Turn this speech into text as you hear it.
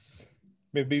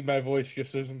Maybe my voice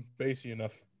just isn't bassy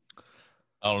enough.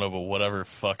 I don't know, but whatever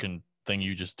fucking thing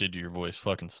you just did to your voice,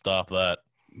 fucking stop that.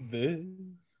 This.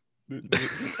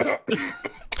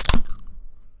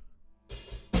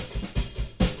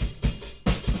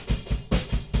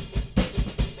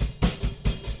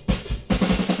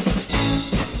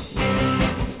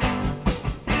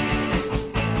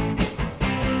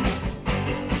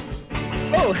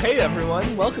 Oh, hey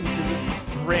everyone, welcome to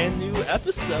this brand new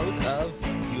episode of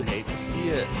You Hate to See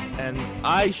It. And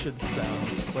I should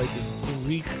sound like a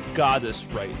Greek goddess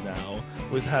right now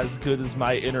with as good as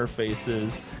my interface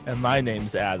is, and my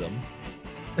name's Adam.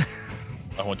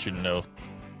 I want you to know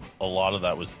a lot of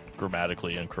that was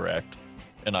grammatically incorrect.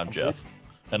 And I'm Jeff.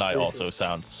 And I also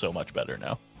sound so much better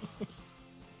now.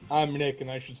 I'm Nick,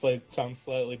 and I should sound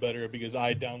slightly better because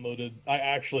I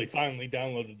actually finally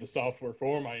downloaded the software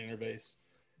for my interface.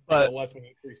 But it lets me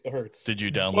increase the hertz. Did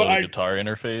you download a guitar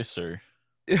interface or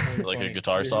like funny. a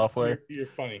guitar software? You're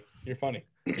funny. You're funny.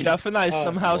 Jeff and I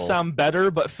somehow well- sound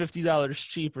better, but $50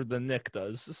 cheaper than Nick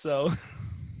does. So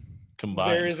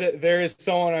Combined. There is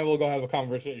someone I will go have a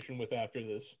conversation with after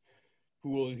this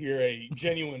who will hear a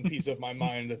genuine piece of my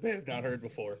mind that they have not heard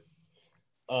before.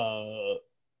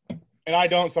 And I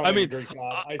don't sound like a Greek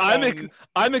god.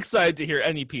 I'm excited to hear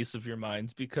any piece of your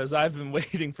mind because I've been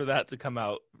waiting for that to come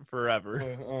out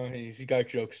forever. He's got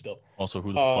jokes still. Also,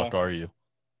 who the fuck are you?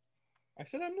 I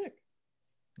said I'm Nick.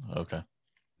 Okay.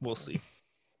 We'll see.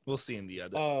 We'll see in the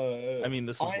edit. I mean,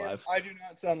 this is live. I do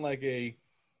not sound like a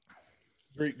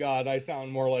Greek god. I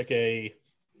sound more like a,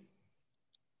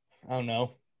 I don't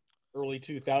know, early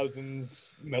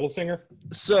 2000s metal singer.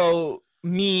 So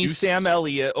Sam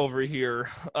Elliott over here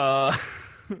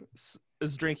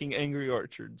is drinking Angry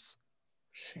Orchards.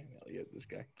 Sam Elliott, this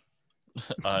guy.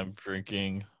 I'm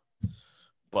drinking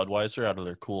Budweiser out of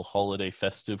their cool holiday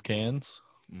festive cans.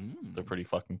 They're pretty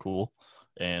fucking cool.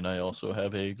 And I also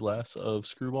have a glass of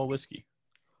Screwball whiskey.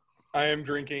 I am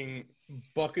drinking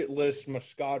Bucket List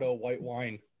Moscato white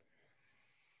wine.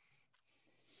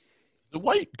 The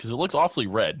white, because it looks awfully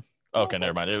red. Okay,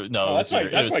 never mind. That's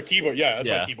my keyboard. Yeah, that's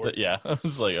my keyboard. Yeah, I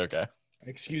was like, okay.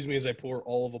 Excuse me as I pour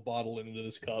all of a bottle into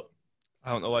this cup.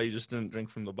 I don't know why you just didn't drink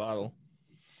from the bottle.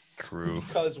 True.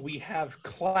 Because we have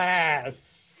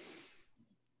class.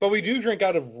 But we do drink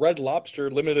out of Red Lobster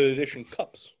limited edition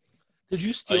cups. Did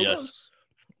you steal yes. those?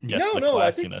 Yes, No, the no,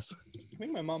 classiness. I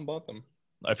think my mom bought them.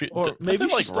 I feel, Or maybe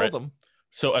she like stole them.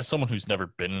 So, as someone who's never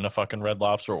been in a fucking Red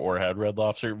Lobster or had Red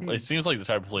Lobster, it seems like the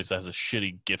type of place that has a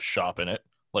shitty gift shop in it,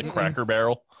 like Cracker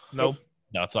Barrel. Nope.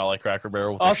 No, it's not like Cracker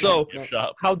Barrel. With Also, gift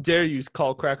shop. How dare you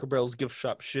call Cracker Barrel's gift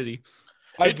shop shitty?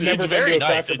 It's very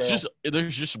nice. It's just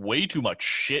there's just way too much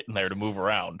shit in there to move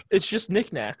around. It's just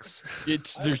knickknacks.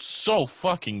 There's so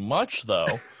fucking much though.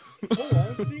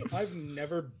 Honestly, I've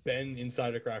never been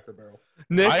inside a Cracker Barrel.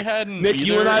 Nick,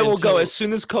 you and I will go as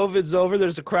soon as COVID's over.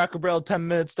 There's a Cracker Barrel 10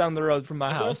 minutes down the road from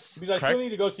my house. Because I still need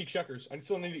to go see Checkers. I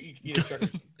still need to eat at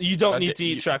Checkers. You don't need to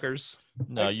eat Checkers.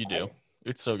 No, you do.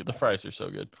 It's so good. The fries are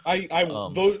so good. If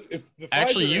the fries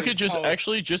actually, are you could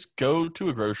just go to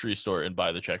a grocery store and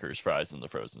buy the Checkers fries in the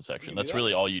frozen section. That's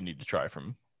really all you need to try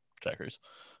from Checkers.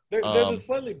 They're the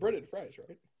slightly breaded fries,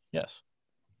 right? Yes.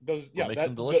 What makes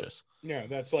them delicious.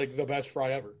 That's like the best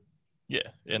fry ever. Yeah,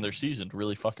 and they're seasoned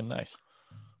really fucking nice.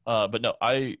 But no,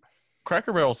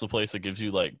 Cracker Barrel's the place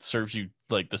that serves you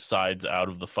like the sides out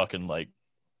of the fucking like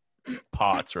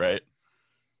pots, right?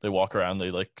 They walk around,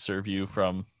 they like serve you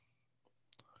from.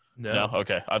 No,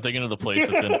 okay. I'm thinking of the place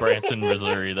that's in Branson,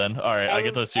 Missouri. Then, all right, I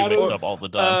get those two mixed up all the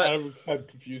time. I've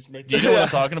confused me. Do you know what I'm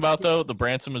talking about though? The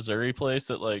Branson, Missouri place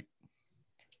that like.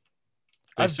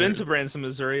 I've been to Branson,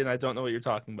 Missouri, and I don't know what you're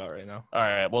talking about right now. All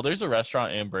right. Well, there's a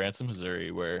restaurant in Branson, Missouri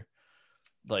where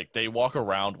like they walk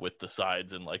around with the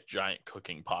sides in like giant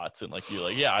cooking pots and like you're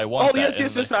like, yeah, I want that.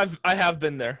 Yes. I have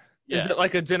been there. Yeah. Is it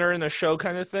like a dinner and a show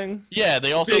kind of thing? Yeah,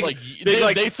 they also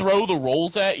they throw the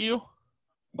rolls at you.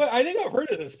 But I think I've heard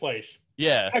of this place.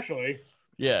 Yeah. Actually.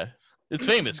 Yeah. It's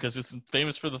famous because it's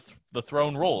famous for the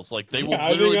thrown rolls. Like they will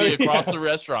literally be across the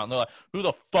restaurant. And they're like, "Who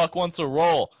the fuck wants a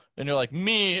roll?" And you're like,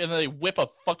 "Me." And then they whip a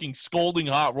fucking scalding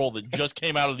hot roll that just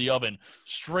came out of the oven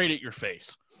straight at your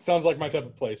face. Sounds like my type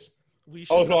of place.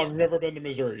 So I've never been to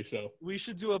Missouri, so we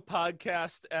should do a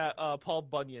podcast at Paul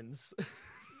Bunyan's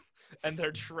and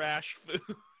their trash food.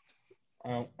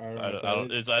 I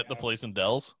don't is that the place in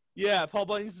Dells? Yeah, Paul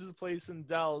Bunyan's is the place in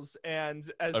Dells, and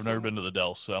I've never been to the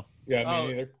Dells, so yeah, me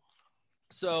neither.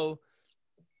 So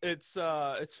it's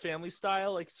family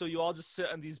style, like so you all just sit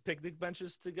on these picnic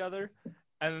benches together,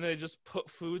 and then they just put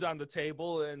food on the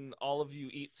table, and all of you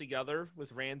eat together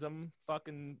with random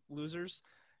fucking losers,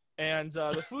 and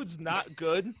the food's not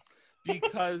good,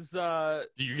 because Do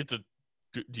you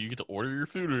get to order your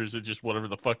food, or is it just whatever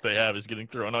the fuck they have is getting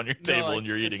thrown on your table like, and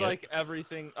you're eating it's it? like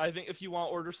everything. I think if you want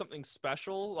to order something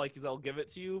special, like they'll give it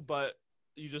to you, but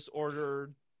you just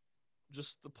order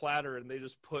just the platter and they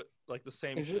just put like the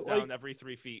same shit down every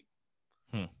 3 feet.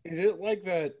 Is it like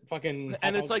that fucking?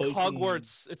 And it's like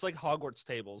Hogwarts. It's like Hogwarts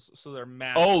tables, so they're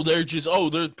massive. Oh,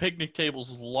 they're picnic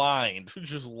tables lined,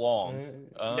 just long.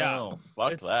 Yeah.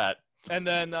 Fuck that. And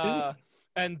then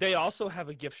and they also have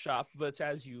a gift shop, but it's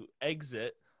as you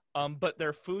exit. But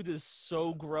their food is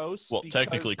so gross. Well,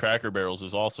 technically, Cracker Barrels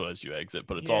is also as you exit,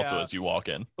 but it's also as you walk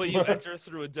in. But you enter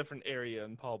through a different area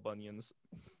in Paul Bunyan's.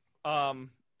 And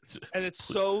it's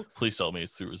so. Please tell me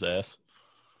it's through his ass.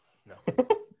 No.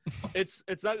 It's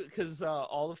not because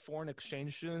all the foreign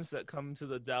exchange students that come to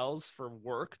the Dells for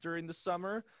work during the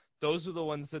summer, those are the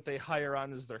ones that they hire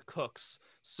on as their cooks.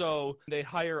 So they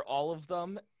hire all of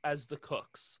them as the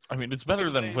cooks. I mean, it's better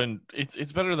than when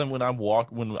it's better than when I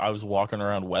was walking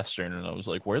around Western and I was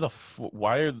like, why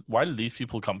did these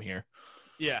people come here?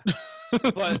 Yeah,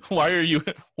 but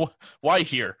why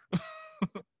here?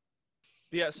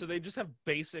 Yeah, so they just have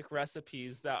basic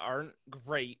recipes that aren't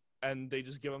great. And they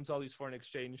just give them to all these foreign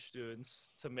exchange students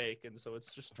to make, and so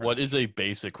it's just. What is a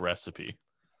basic recipe?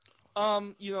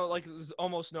 Like there's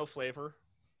almost no flavor.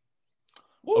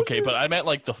 Okay, but I meant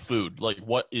like the food. Like,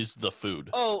 what is the food?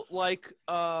 Oh, like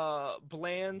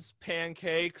bland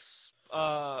pancakes,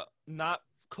 not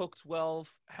cooked well,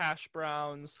 hash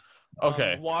browns.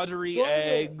 Okay. Watery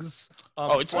eggs.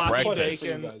 It's breakfast.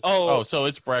 Bacon. Oh, so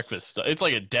it's breakfast. It's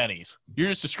like a Denny's. You're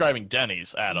just describing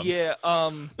Denny's, Adam. Yeah.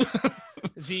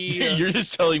 You're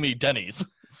just telling me Denny's.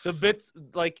 The bits,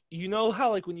 like, you know how,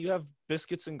 like, when you have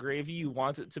biscuits and gravy, you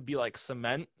want it to be like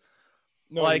cement?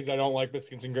 No, like, because I don't like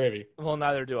biscuits and gravy. Well,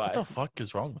 neither do I. What the fuck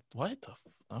is wrong with what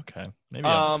the? Okay, maybe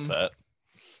I'm just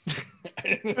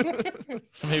fat.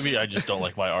 Maybe I just don't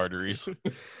like my arteries.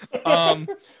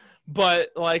 But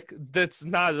like that's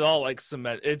not at all like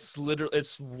cement. It's literally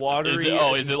watery.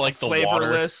 Is it like the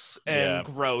flavorless water? And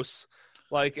gross?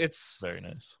 Like it's very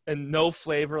nice and no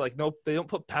flavor. Like no, they don't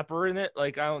put pepper in it.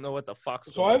 Like I don't know what the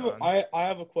fuck's so going on. I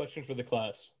have a question for the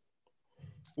class.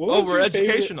 We're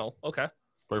educational. Okay.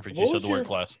 Perfect. You said the word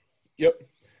class. Yep.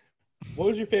 What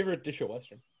was your favorite dish at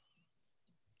Western?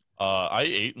 I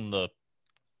ate in the.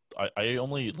 I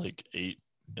only ate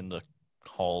in the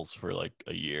halls for like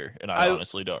a year, and I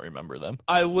honestly don't remember them.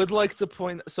 I would like to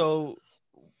point. So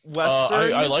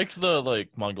Western. I liked the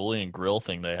Mongolian grill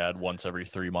thing they had once every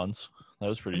 3 months. That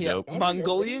was pretty dope.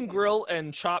 Mongolian grill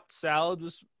and chopped salad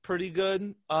was pretty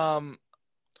good.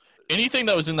 Anything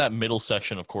that was in that middle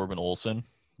section of Corbin Olson,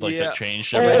 that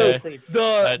changed every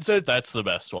day. That's the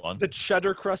best one. The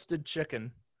cheddar crusted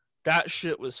chicken, that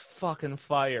shit was fucking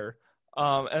fire.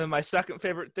 And then my second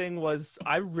favorite thing was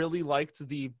I really liked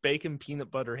the bacon peanut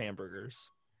butter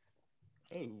hamburgers.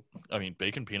 Ooh. I mean,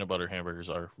 bacon peanut butter hamburgers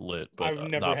are lit, but I've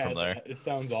never not had from there. That. It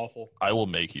sounds awful. I will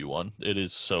make you one. It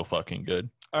is so fucking good.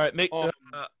 All right,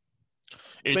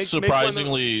 it's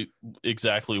surprisingly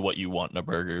exactly what you want in a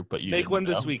burger, but you make one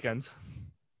this weekend.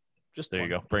 Just there you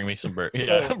go. Bring me some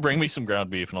bring me some ground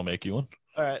beef, and I'll make you one.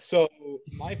 All right. So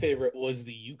my favorite was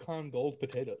the Yukon Gold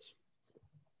potatoes.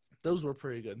 Those were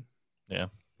pretty good. Yeah,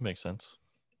 makes sense.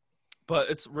 But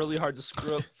it's really hard to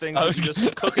screw up things that you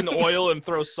just cook in oil and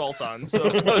throw salt on. So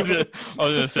I was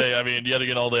gonna say, I mean, yet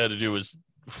again, all they had to do was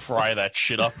fry that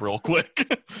shit up real quick.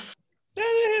 Yeah,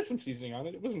 they had some seasoning on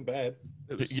it. It wasn't bad.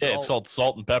 It's called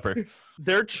salt and pepper.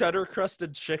 Their cheddar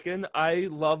crusted chicken, I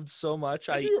loved so much.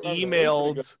 I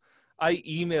emailed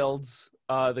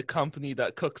the company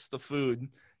that cooks the food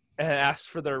and asked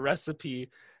for their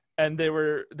recipe. And they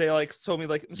told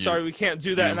me sorry, we can't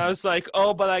do that. And I was like,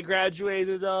 oh, but I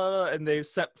graduated. And they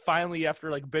finally, after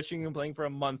bitching and complaining for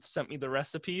a month, sent me the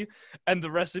recipe. And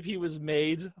the recipe was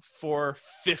made for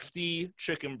 50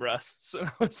 chicken breasts. And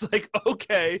I was like,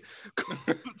 okay,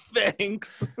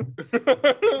 thanks.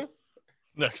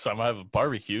 Next time I have a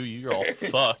barbecue, you're all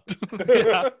fucked.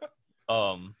 Yeah.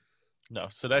 No,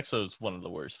 Sodexo is one of the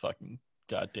worst fucking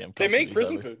goddamn companies. They make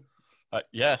prison ever. food.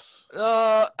 Yes.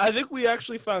 I think we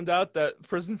actually found out that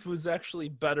prison food is actually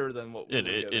better than what it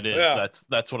is. Yeah.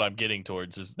 That's what I'm getting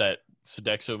towards is that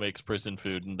Sodexo makes prison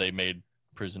food and they made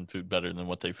prison food better than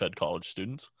what they fed college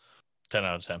students. 10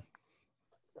 out of 10.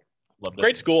 Loved it.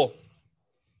 Great school.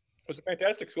 It was a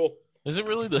fantastic school. Is it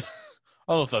really I don't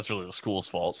know if that's really the school's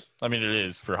fault. I mean, it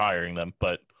is for hiring them,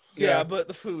 but yeah, but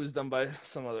the food was done by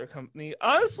some other company.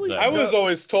 Honestly, I was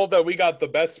always told that we got the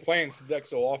best plans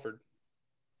Sodexo offered.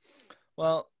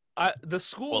 Well, The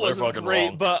school Well, they're wasn't fucking great,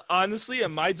 wrong. but honestly,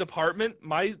 in my department,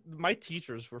 my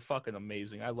teachers were fucking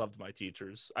amazing. I loved my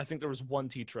teachers. I think there was one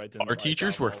teacher I didn't. Our like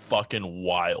teachers out were of all of them. fucking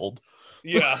wild.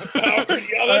 Yeah,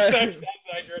 that's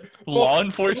accurate. Law Well,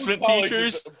 enforcement most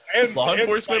colleges teachers, and law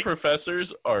enforcement psych,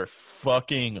 professors are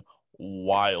fucking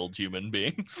wild human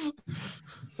beings.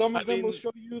 some of I them will mean-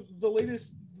 show you the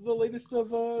latest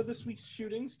of this week's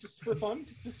shootings just for fun.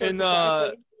 Just to start In the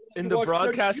firefighting. in To the watch Judge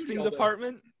broadcasting Judy all day.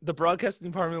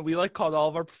 department, we like called all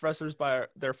of our professors by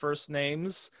their first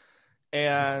names,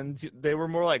 and they were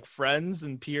more like friends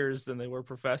and peers than they were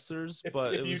professors.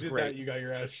 But If it you was did great. that, you got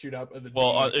your ass shoot up at the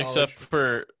Well, dean of except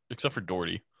college. for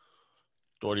Doherty.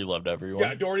 Doherty loved everyone.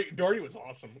 Yeah, Doherty was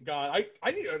awesome. God,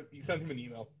 I need to send him an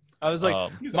email. I was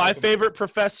like, He's my awesome. favorite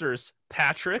professors: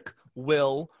 Patrick,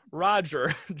 Will,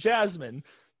 Roger, Jasmine.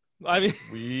 I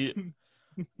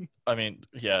mean,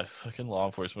 yeah, fucking law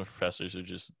enforcement professors are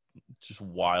just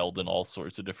wild in all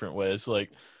sorts of different ways.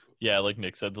 Like, yeah, like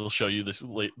Nick said, they'll show you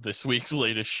this week's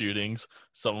latest shootings.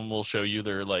 Some of them will show you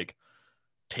their like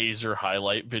taser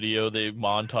highlight video they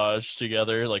montaged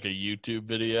together, like a YouTube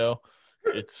video.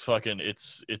 It's fucking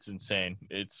it's insane.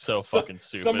 It's so fucking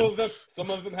stupid. Some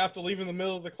of them have to leave in the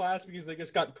middle of the class because they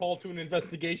just got called to an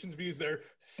investigation because they're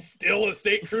still a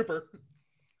state trooper.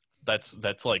 That's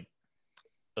like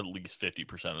at least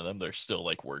 50% of them. They're still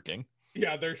like working.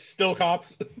 Yeah, they're still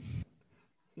cops.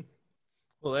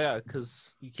 well, yeah,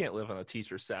 because you can't live on a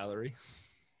teacher's salary.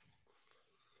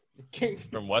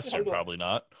 From Western, probably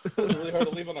not. It's really hard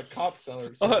to leave on a cop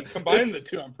salary. So if you combine the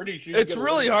two, I'm pretty sure. you It's get a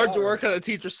really lower hard to salary. work on a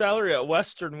teacher's salary at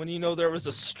Western when you know there was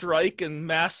a strike and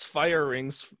mass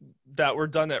firings that were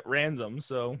done at random.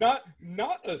 So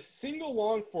Not a single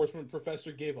law enforcement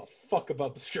professor gave a fuck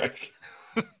about the strike.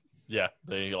 Yeah,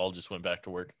 they all just went back to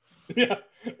work. Yeah,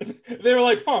 they were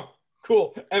like, "Huh,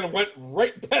 cool," and went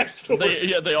right back to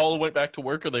work. They all went back to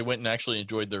work, or they went and actually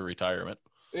enjoyed their retirement.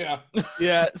 Yeah,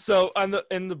 yeah, so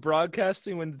in the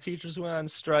broadcasting when the teachers went on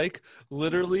strike,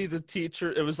 literally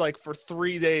it was like for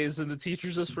 3 days, and the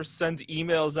teachers just were sent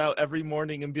emails out every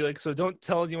morning and be like, so don't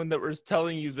tell anyone that we're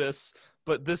telling you this,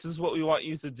 but this is what we want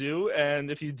you to do,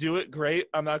 and if you do it, great.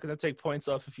 I'm not going to take points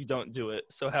off if you don't do it.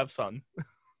 So have fun.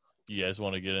 You guys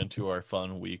want to get into our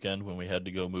fun weekend when we had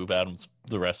to go move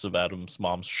the rest of Adam's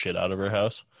mom's shit out of her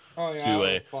house oh yeah, that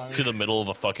was fun. to the middle of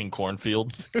a fucking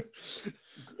cornfield?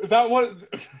 That was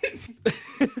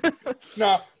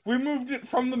no. We moved it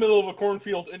from the middle of a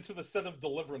cornfield into the set of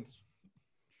Deliverance.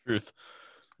 Truth.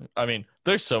 I mean,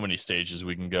 there's so many stages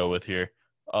we can go with here.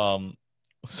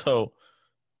 So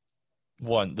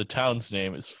one, the town's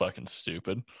name is fucking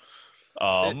stupid.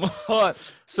 Hold on.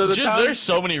 So There's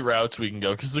so many routes we can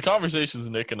go because the conversations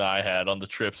Nick and I had on the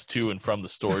trips to and from the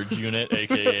storage unit,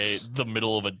 aka the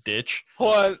middle of a ditch.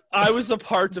 Hold on. I was a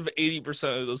part of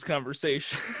 80% of those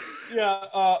conversations. Yeah,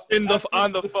 on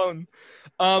the phone.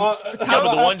 Yeah, but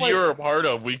the ones halfway- you were a part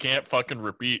of, we can't fucking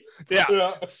repeat. Yeah.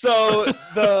 Yeah. So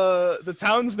the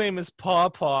town's name is Paw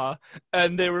Paw,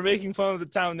 and they were making fun of the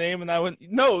town name, and I went,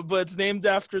 no, but it's named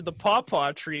after the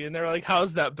pawpaw tree, and they're like,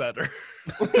 how's that better?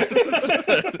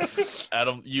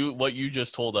 Adam, what you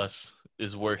just told us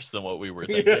is worse than what we were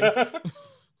thinking. Yeah.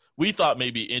 We thought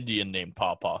maybe Indian named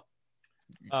Pawpaw.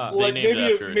 They Like named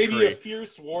it after a tree. a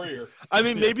fierce warrior. I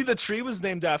mean, maybe the tree was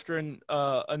named after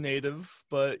a native,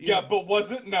 but Yeah, know, but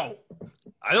was it? No.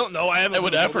 I don't know. I haven't. I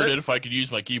would Googled effort it if I could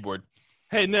use my keyboard.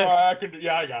 Hey Nick,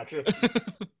 I got you.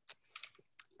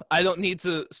 I don't need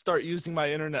to start using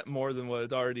my internet more than what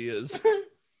it already is.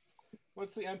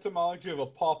 What's the etymology of a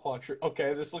pawpaw tree?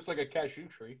 Okay, this looks like a cashew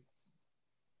tree.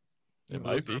 It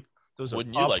might be. Those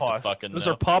Wouldn't are you like to pawpaws. fucking Those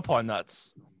know? are pawpaw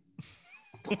nuts.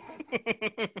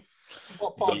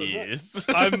 Pawpaw is it? Yes.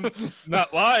 I'm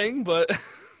not lying, but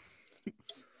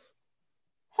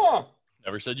Huh.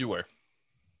 Never said you were.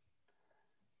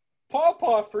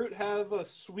 Pawpaw fruit have a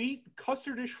sweet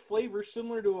custardish flavor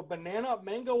similar to a banana,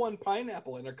 mango, and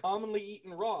pineapple, and are commonly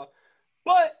eaten raw,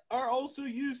 but are also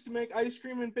used to make ice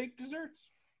cream and baked desserts.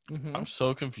 Mhm. I'm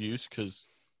so confused because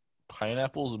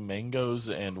pineapples, mangoes,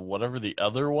 and whatever the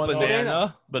other one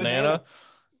banana. banana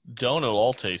don't at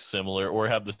all taste similar or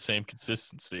have the same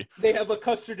consistency. They have a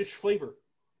custardish flavor.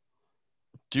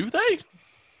 Do they?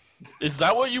 Is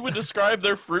that what you would describe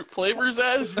their fruit flavors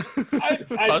as?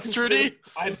 Custardy?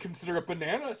 I'd consider a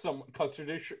banana some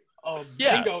custardish.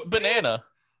 Yeah, Mango. banana.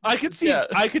 I could see. Yeah.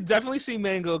 I could definitely see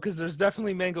mango because there's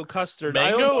definitely mango custard. I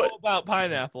Mango- don't know about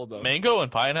pineapple though. Mango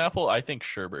and pineapple, I think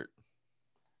sherbet.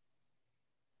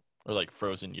 Or like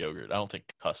frozen yogurt. I don't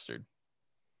think custard.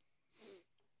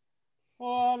 Well,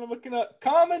 I'm looking up.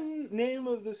 Common name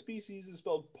of the species is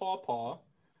spelled pawpaw.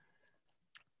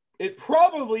 It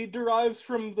probably derives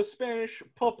from the Spanish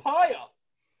papaya,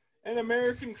 an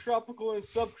American tropical and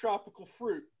subtropical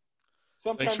fruit,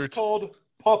 sometimes called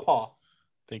pawpaw.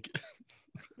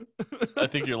 I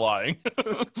think you're lying.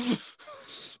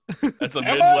 That's a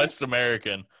Midwest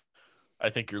American. I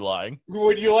think you're lying.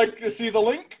 Would you like to see the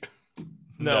link?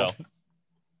 No.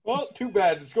 Well, too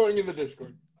bad. It's going in the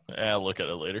Discord. I'll look at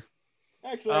it later.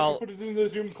 Actually, I can put it in the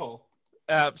Zoom call.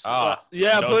 Yeah,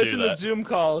 put it in the Zoom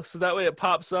call so that way it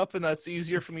pops up and that's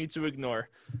easier for me to ignore.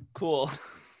 Cool.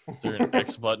 Is there an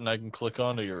X button I can click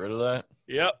on to get rid of that?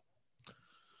 Yep.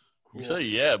 You say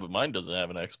yeah, but mine doesn't have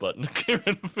an X button to get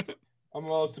rid of it. I'm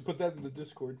allowed to put that in the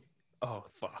Discord. Oh,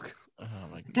 fuck. Oh,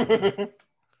 my God.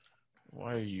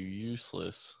 Why are you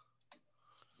useless?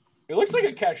 It looks like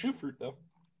a cashew fruit, though.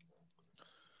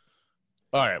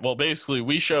 All right. Well, basically,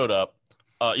 we showed up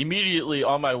immediately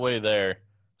on my way there.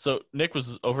 So Nick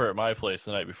was over at my place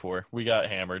the night before. We got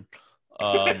hammered.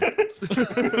 That's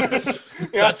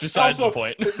besides the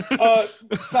point.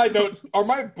 Side note, are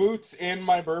my boots and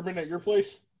my bourbon at your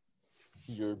place?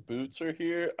 Your boots are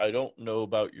here. I don't know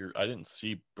about I didn't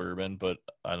see bourbon, but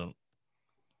I don't.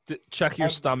 Check your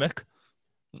stomach.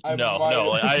 No.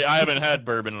 I haven't had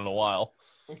bourbon in a while.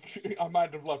 I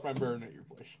might have left my bourbon at your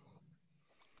place.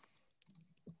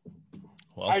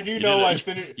 Well, I do know I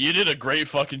finished. You did a great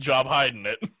fucking job hiding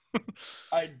it.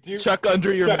 I do. Check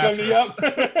under your mattress.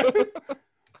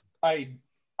 I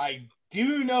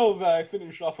do know that I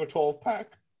finished off a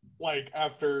 12-pack, like,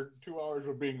 after 2 hours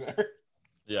of being there.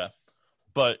 Yeah.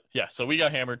 But, yeah, so we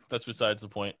got hammered. That's besides the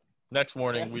point. Next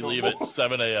morning, we leave at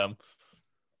 7 a.m.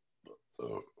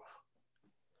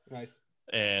 Nice.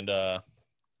 And,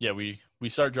 yeah, we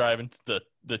start driving the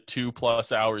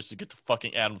 2+ hours to get to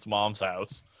fucking Adam's mom's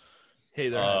house. Hey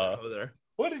there, over there.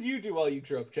 What did you do while you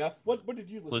drove, Jeff? What did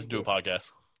you listen to? A podcast.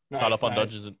 Nice, Caught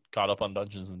up on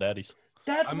Dungeons and Daddies.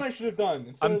 That's what I should have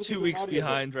done. I'm 2 weeks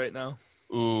behind right now.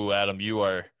 Ooh, Adam, you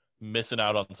are missing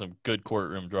out on some good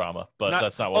courtroom drama, but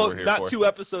that's not what we're here for. Not 2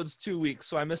 episodes, 2 weeks.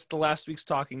 So I missed the last week's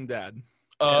Talking Dad.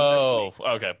 Oh,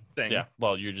 okay. Thing. Yeah.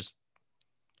 Well, you're just.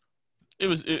 It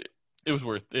was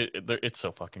worth it. It's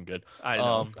so fucking good. I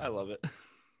know. I love it.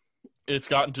 It's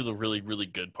gotten to the really, really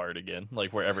good part again,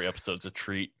 like where every episode's a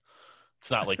treat.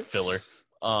 It's not like filler.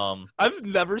 I've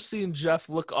never seen Jeff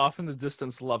look off in the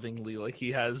distance lovingly like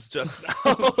he has just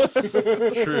now.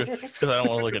 Truth, because I don't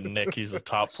want to look at Nick. He's the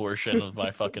top portion of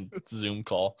my fucking Zoom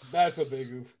call. That's a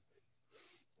big oof.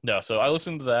 No, so I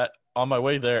listened to that. On my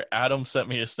way there, Adam sent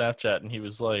me a Snapchat, and he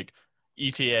was like,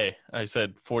 ETA. I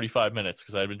said 45 minutes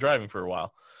because I had been driving for a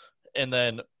while. And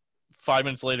then 5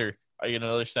 minutes later, I get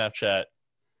another Snapchat.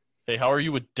 Hey, how are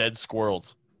you with dead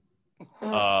squirrels?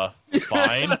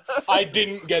 Fine. I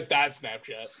didn't get that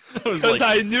Snapchat. Because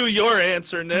I knew your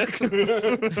answer, Nick.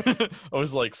 I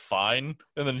was like, fine.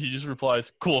 And then he just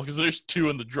replies, cool, because there's 2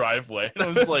 in the driveway. And I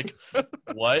was like,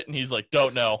 what? And he's like,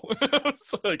 don't know. I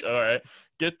was like, all right,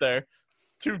 get there.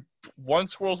 1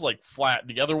 squirrel's like flat.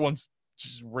 The other one's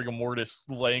just rigor mortis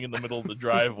laying in the middle of the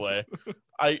driveway.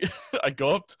 I go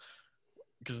up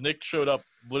because Nick showed up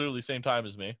literally same time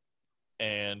as me.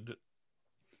 And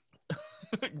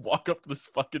walk up to this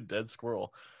fucking dead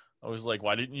squirrel. I was like,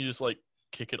 why didn't you just like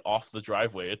kick it off the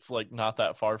driveway? It's like not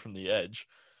that far from the edge.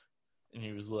 And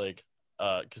he was like,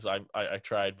 because I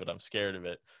tried, but I'm scared of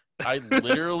it. I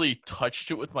literally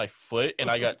touched it with my foot and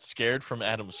I got scared from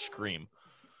Adam's scream.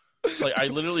 Like I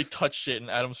literally touched it and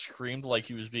Adam screamed like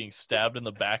he was being stabbed in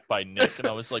the back by Nick. And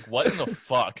I was like, what in the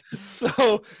fuck?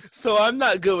 So I'm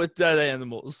not good with dead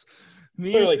animals.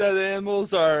 Me and dead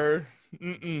animals are...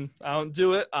 I don't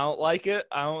do it. I don't like it.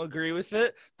 I don't agree with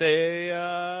it.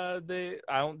 I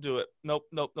don't do it. Nope.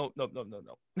 All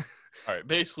right.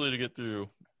 Basically, to get through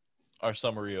our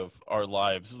summary of our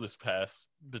lives this past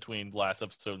between last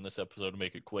episode and this episode, to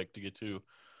make it quick to get to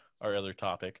our other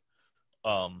topic.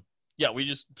 Yeah, we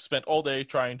just spent all day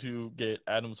trying to get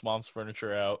Adam's mom's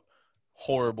furniture out.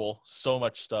 Horrible. So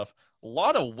much stuff. A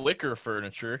lot of wicker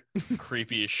furniture.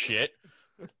 Creepy as shit.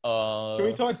 Can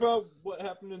we talk about what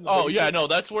happened in the basement? Yeah, no,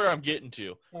 that's where I'm getting to.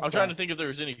 Okay. I'm trying to think if there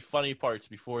was any funny parts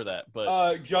before that,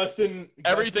 but Justin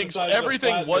everything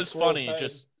was funny.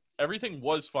 Just everything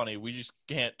was funny. We just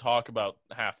can't talk about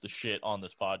half the shit on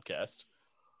this podcast.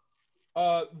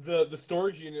 The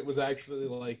storage unit was actually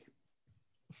like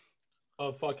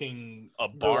a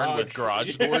barn with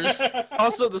garage doors.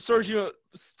 Also, the storage unit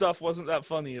stuff wasn't that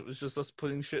funny. It was just us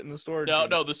putting shit in the storage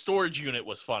unit. No, the storage unit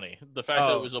was funny. The fact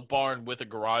that it was a barn with a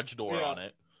garage door on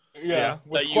it. Yeah,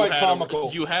 was quite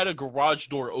comical. You had a garage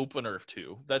door opener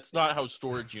too. That's not how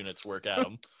storage units work,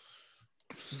 Adam.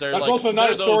 They're also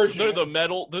not a storage unit.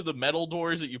 They're the metal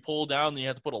doors that you pull down and you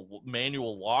have to put a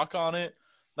manual lock on it.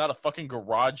 not a fucking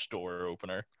garage door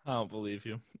opener. I don't believe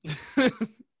you.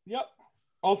 Yep.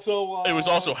 Also, It was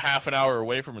also half an hour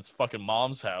away from his fucking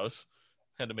mom's house.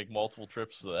 Had to make multiple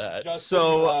trips to that. Justin,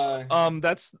 So,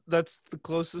 that's the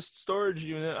closest storage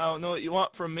unit. I don't know what you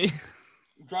want from me.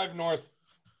 drive north.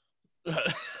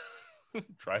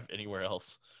 Drive anywhere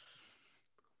else.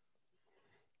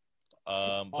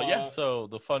 But yeah, so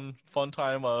the fun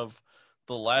time of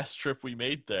the last trip we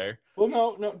made there.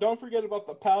 Well, no, don't forget about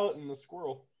the pallet and the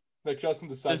squirrel that Justin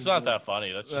decided. It's not that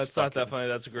funny. That's not that funny.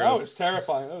 That's That gross. was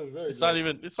terrifying. That was very.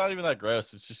 It's not even that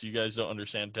gross. It's just you guys don't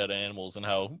understand dead animals and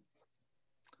how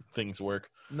things work.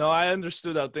 No, I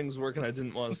understood how things work, and I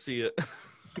didn't want to see it.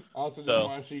 I also didn't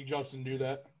want to see Justin do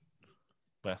that.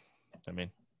 Well, I mean,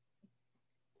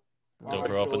 All don't right,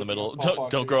 grow up so in the we're middle. gonna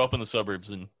pop Don't off grow up in the suburbs,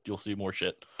 and you'll see more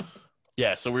shit.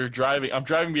 Yeah, so we were driving. I'm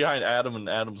driving behind Adam and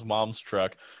Adam's mom's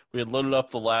truck. We had loaded up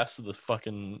the last of the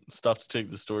fucking stuff to take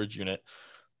to the storage unit,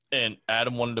 and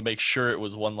Adam wanted to make sure it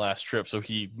was one last trip, so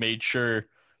he made sure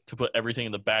to put everything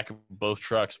in the back of both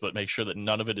trucks, but make sure that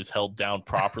none of it is held down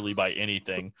properly by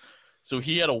anything. So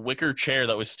he had a wicker chair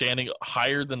that was standing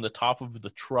higher than the top of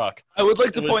the truck. I would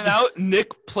like to point out,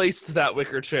 Nick placed that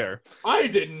wicker chair. I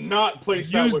did not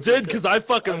place that. You did, because I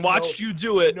fucking watched you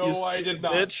do it. No, you I did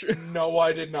not. Bitch. No,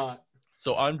 I did not.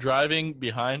 So I'm driving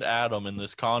behind Adam in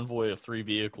this convoy of 3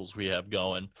 vehicles we have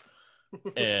going.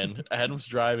 And Adam's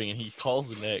driving, and he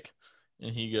calls Nick,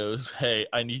 and he goes, "Hey,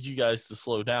 I need you guys to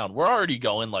slow down. We're already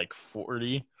going like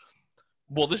 40."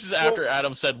 Well, this is after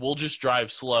Adam said, "We'll just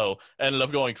drive slow." Ended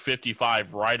up going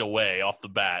 55 right away off the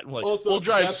bat. Like, Also, we'll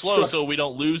drive Jeff's slow truck- so we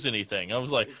don't lose anything. I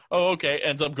was like, "Oh, okay."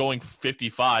 Ends up going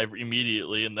 55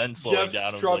 immediately and then slowing Jeff's down.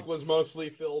 I was truck like, was mostly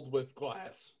filled with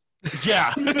glass.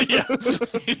 yeah. Yeah.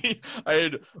 I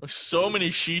had so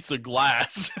many sheets of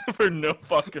glass for no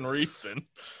fucking reason.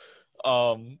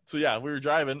 So yeah, we were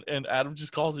driving and Adam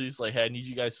just calls me. He's like, "Hey, I need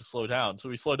you guys to slow down." So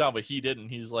we slowed down, but he didn't.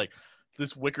 He's like,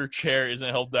 "This wicker chair isn't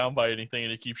held down by anything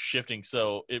and it keeps shifting,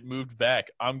 so it moved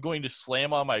back. I'm going to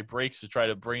slam on my brakes to try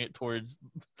to bring it towards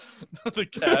the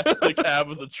cab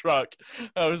of the truck."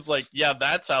 I was like, "Yeah,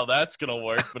 that's how that's gonna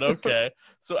work," but okay.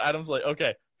 So Adam's like,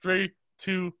 "Okay, 3,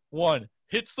 2, 1."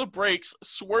 Hits the brakes,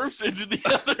 swerves into the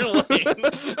other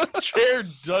lane. Chair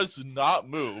does not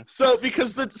move. So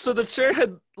because the chair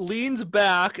had leaned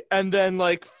back and then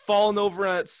like fallen over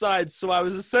on its side, so I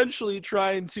was essentially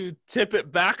trying to tip it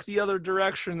back the other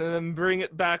direction and then bring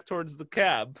it back towards the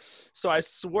cab. So I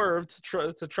swerved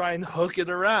to try and hook it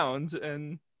around,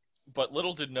 and But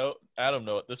little did Adam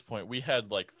know at this point, we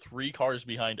had like 3 cars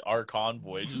behind our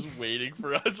convoy just waiting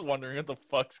for us, wondering what the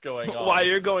fuck's going on. why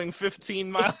you're going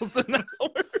 15 miles an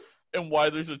hour. And why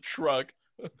there's a truck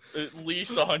at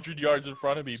least 100 yards in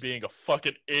front of me being a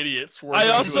fucking idiot swerving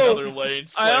into another lane,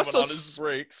 slamming on his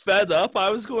brakes. Sped up. I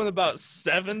was going about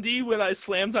 70 when I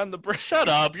slammed on the brake. Shut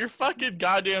up. Your fucking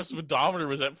goddamn speedometer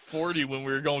was at 40 when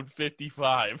we were going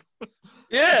 55.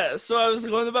 Yeah, so I was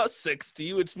going about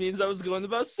 60, which means I was going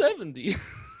about 70.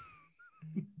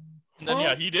 And then,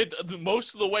 yeah, he did.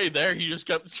 Most of the way there, he just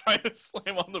kept trying to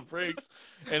slam on the brakes,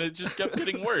 and it just kept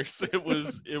getting worse. It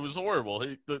was horrible.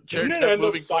 The chair Didn't it kept end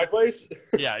moving up sideways?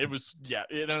 Yeah,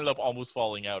 it ended up almost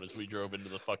falling out as we drove into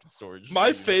the fucking storage.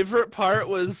 My favorite part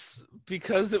was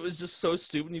because it was just so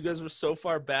stupid and you guys were so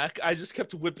far back, I just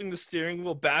kept whipping the steering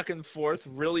wheel back and forth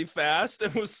really fast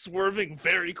and was swerving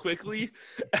very quickly.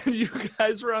 And you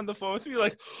guys were on the phone with me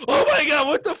like, "Oh my God,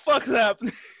 what the fuck's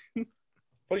happening?"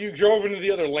 Well, you drove into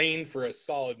the other lane for a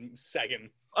solid second.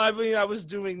 I mean, I was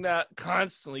doing that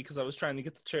constantly because I was trying to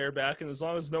get the chair back, and as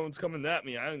long as no one's coming at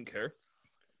me, I didn't care.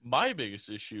 My biggest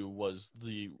issue was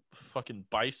the fucking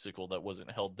bicycle that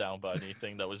wasn't held down by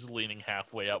anything that was leaning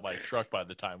halfway out my truck by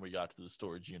the time we got to the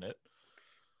storage unit.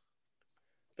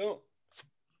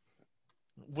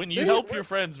 When you help your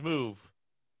friends move,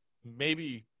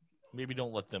 maybe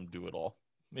don't let them do it all.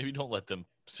 Maybe don't let them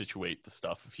situate the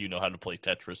stuff if you know how to play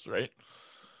Tetris, right?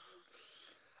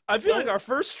 I feel like our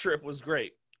first trip was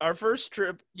great. Our first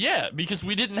trip, Yeah, because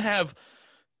we didn't have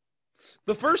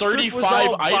the first trip was 35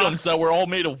 all items that were all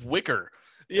made of wicker.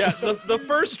 Yeah, the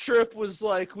first trip was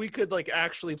like we could like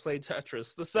actually play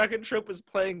Tetris. The second trip was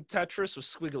playing Tetris with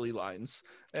squiggly lines,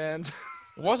 and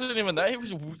It wasn't even that. It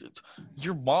was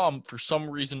your mom, for some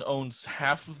reason, owns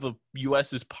half of the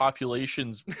U.S.'s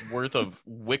population's worth of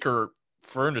wicker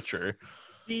furniture.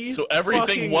 So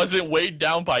everything wasn't weighed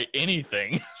down by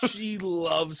anything. She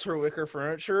loves her wicker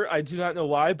furniture. I do not know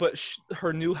why, but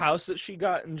her new house that she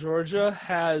got in Georgia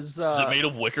has. Is it made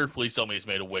of wicker? Please tell me it's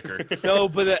made of wicker. No,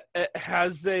 but it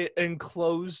has a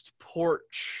enclosed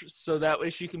porch, so that way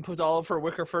she can put all of her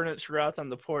wicker furniture out on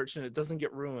the porch and it doesn't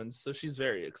get ruined. So she's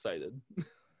very excited.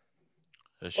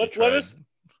 Has she Let tried? us-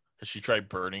 Has she tried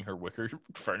burning her wicker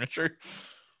furniture?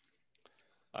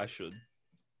 I should.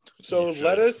 So You should.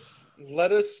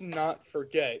 let us not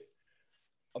forget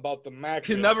about the mattress.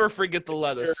 You never forget the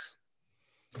lettuce.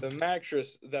 The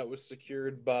mattress that was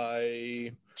secured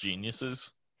by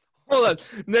Geniuses. Hold on,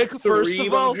 Nick. First three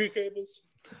of all, bungee cables.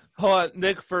 hold on,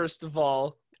 Nick. First of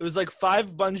all, it was like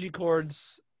 5 bungee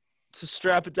cords to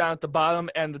strap it down at the bottom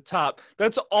and the top.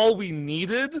 That's all we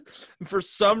needed. And for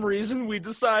some reason, we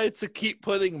decided to keep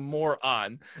putting more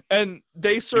on, and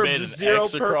they You served made an zero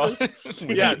X across. purpose.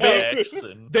 We Yeah, did they- X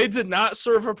and- They did not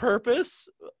serve a purpose,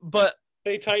 but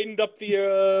They tightened up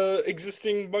the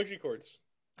existing bungee cords.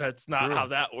 that's not True. how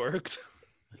that worked.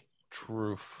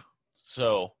 Truth.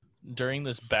 So during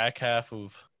this back half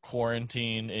of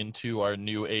quarantine into our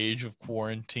new age of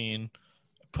quarantine,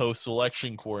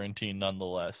 post-election quarantine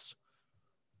nonetheless,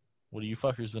 what have you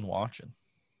fuckers been watching?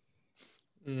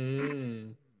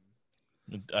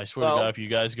 I swear Well- to God, if you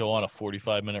guys go on a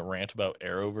 45-minute rant about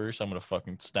Arrowverse, I'm going to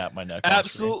fucking snap my neck. on screen.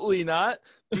 Absolutely not,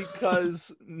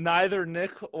 because neither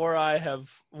Nick or I have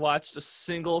watched a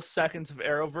single second of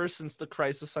Arrowverse since the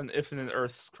Crisis on Infinite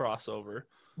Earths crossover.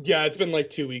 Yeah, it's been like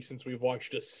 2 weeks since I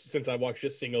watched a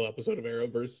single episode of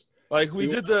Arrowverse. Like, we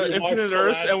We- did the we watched Infinite the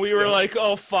Earths, last- and we were yeah. like,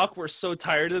 oh, fuck, we're so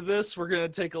tired of this, we're going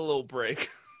to take a little break.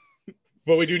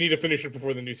 But we do need to finish it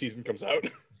before the new season comes out.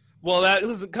 Well, that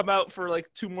doesn't come out for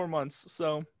like 2 more months,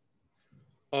 so...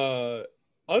 Other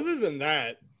than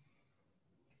that,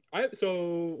 I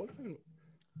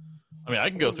mean, I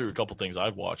can go through a couple things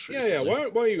I've watched yeah. recently. Why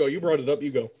don't you go? You brought it up.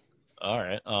 You go. All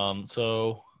right.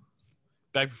 So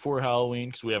back before Halloween,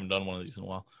 because we haven't done one of these in a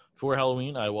while. Before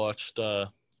Halloween, I watched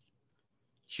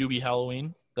Hubie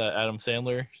Halloween, the Adam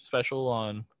Sandler special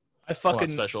on well, not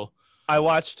special. I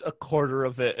watched a quarter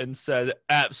of it and said,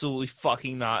 absolutely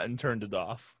fucking not, and turned it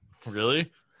off.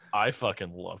 Really? I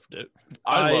fucking loved it.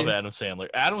 I love Adam Sandler.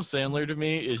 Adam Sandler to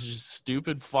me is just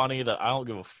stupid funny that I don't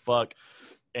give a fuck.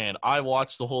 And I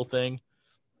watched the whole thing,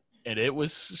 and it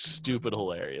was stupid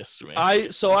hilarious to me. I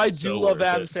do So love worth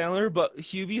Adam it. Sandler, but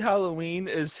Hubie Halloween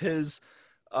is his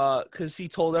because he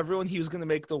told everyone he was going to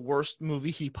make the worst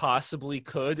movie he possibly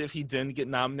could if he didn't get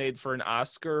nominated for an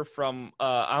Oscar from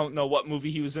I don't know what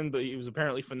movie he was in, but he was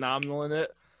apparently phenomenal in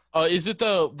it. Is it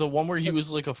the one where he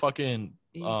was like a fucking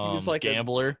He was like a,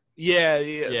 gambler? yeah,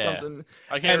 Yeah. something,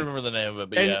 I can't and- remember the name of it,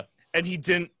 but and- yeah. and he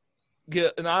didn't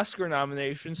get an Oscar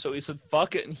nomination, so he said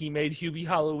fuck it, and he made Hubie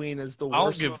Halloween as the I'll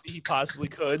worst give- movie he possibly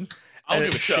could. I don't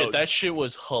and give a it shit. showed. That shit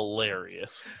was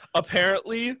hilarious.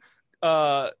 Apparently,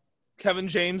 Kevin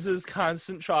James's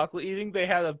constant chocolate eating, they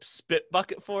had a spit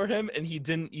bucket for him, and he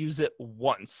didn't use it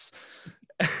once.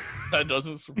 That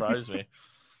doesn't surprise me.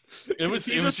 It was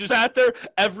just sat there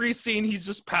every scene. He's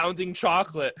just pounding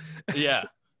chocolate. yeah.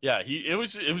 It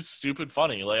was stupid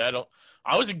funny. Like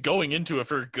I wasn't going into it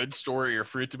for a good story or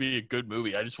for it to be a good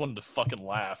movie. I just wanted to fucking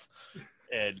laugh,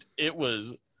 and it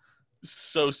was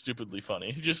so stupidly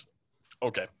funny. Just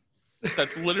okay.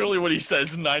 That's literally what he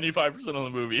says 95% of the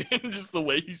movie. Just the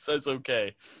way he says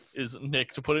okay is,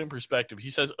 Nick, to put it in perspective,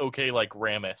 he says okay like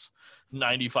Ramis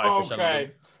 95% of the Okay,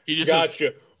 movie. He just says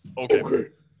gotcha. okay.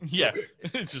 Yeah.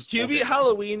 It's just Hubie okay.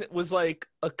 Halloween was like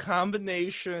a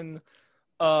combination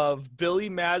of Billy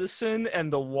Madison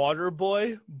and The Water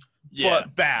Boy, Yeah.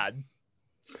 but bad.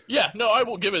 Yeah, no, I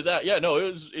will give it that. Yeah, no,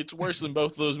 it's worse than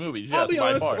both of those movies. I'll Yes, be by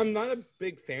honest. far. I'm not a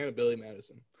big fan of Billy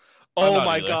Madison. I'm Oh not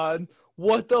my either. god.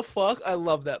 What the fuck? I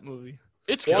love that movie.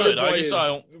 It's good. I don't know. It's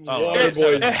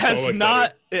Waterboy kinda- is so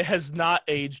much It has not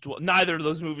aged well. Neither of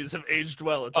those movies have aged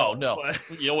well at all. Oh no!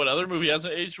 but- You know what other movie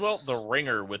hasn't aged well? The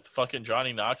Ringer with fucking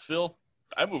Johnny Knoxville.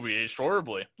 That movie aged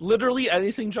horribly. Literally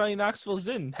anything Johnny Knoxville's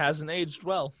in hasn't aged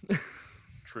well.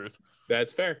 Truth.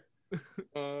 That's fair.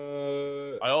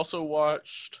 I also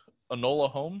watched Enola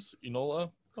Holmes.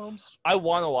 I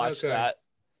want to watch Okay. that.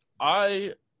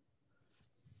 I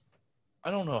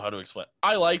don't know how to explain.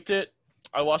 I liked it.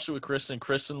 I watched it with Kristen.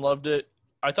 Kristen loved it.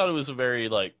 I thought it was a very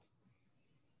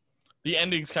the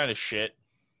ending's kind of shit,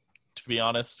 to be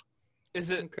honest. Is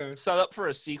it Okay. set up for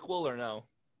a sequel or no?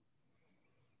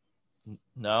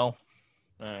 No.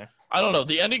 I don't know.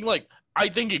 The ending, I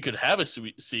think it could have a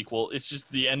sequel. It's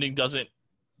just the ending doesn't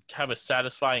have a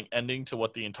satisfying ending to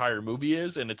what the entire movie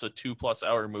is, and it's a 2+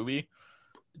 hour movie.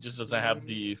 It just doesn't have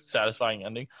the satisfying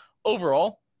ending.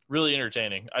 Overall, really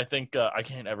entertaining. I think I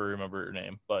can't ever remember her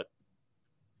name, but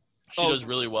she does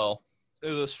really well.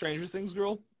 The Stranger Things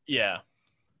girl? Yeah.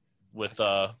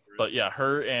 But yeah,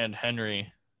 her and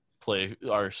Henry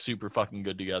are super fucking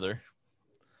good together.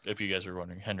 If you guys are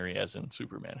wondering, Henry as in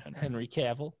Superman Henry. Henry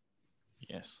Cavill.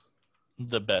 Yes.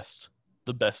 The best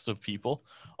the best of people.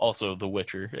 Also, The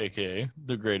Witcher, aka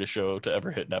the greatest show to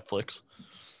ever hit Netflix.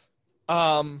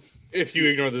 If you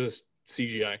ignore the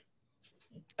CGI.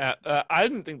 I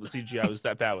didn't think the CGI was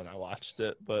that bad when I watched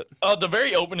it, but The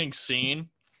very opening scene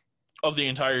of the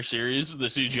entire series, the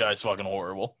CGI is fucking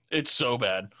horrible. It's so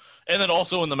bad. And then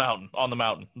also on the mountain.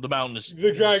 The mountain is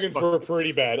The dragons were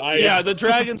pretty bad. the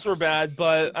dragons were bad,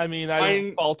 but I mean, I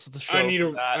don't fault the show. I need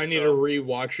to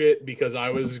rewatch it because I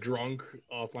was drunk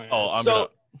off my ass. Oh, I'm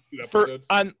so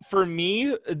gonna... for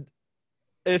me,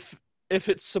 if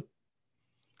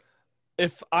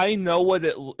I know what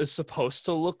it is supposed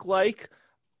to look like,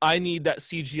 I need that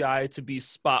CGI to be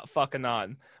spot fucking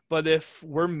on. But if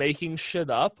we're making shit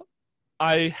up,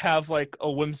 I have like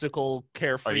a whimsical,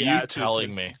 carefree attitude. Are you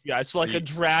telling me? Yeah, it's like a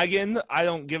dragon. I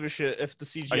don't give a shit if the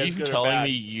CGI is good or bad. Are you telling me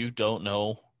you don't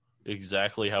know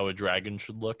exactly how a dragon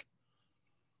should look?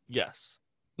 Yes.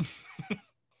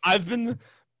 I've been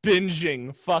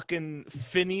binging fucking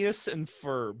Phineas and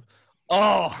Ferb.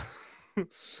 Oh,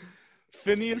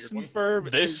 Phineas and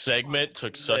Ferb. This segment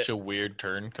took such a weird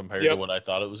turn compared to what I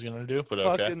thought it was going to do, but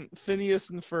okay. Fucking Phineas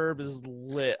and Ferb is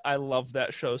lit. I love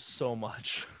that show so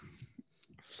much.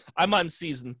 I'm on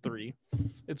season 3.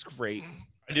 It's great.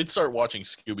 I did start watching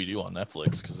Scooby-Doo on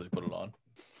Netflix because they put it on.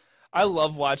 I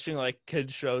love watching like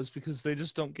kid shows because they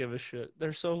just don't give a shit.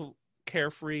 They're so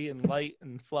carefree and light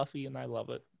and fluffy, and I love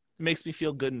it. It makes me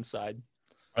feel good inside.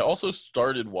 I also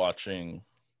started watching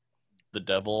The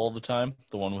Devil All the Time,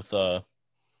 the one with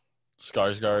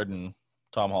Skarsgård and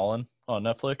Tom Holland on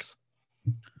Netflix.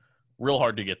 Real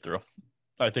hard to get through.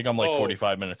 I think I'm like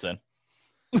 45 minutes in.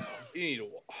 You need to.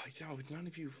 None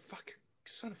of you fucking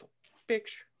son of a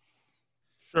bitch.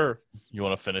 Sure. You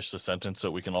want to finish the sentence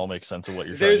so we can all make sense of what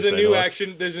you're trying to say?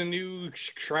 There's a new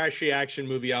trashy action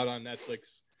movie out on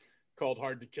Netflix called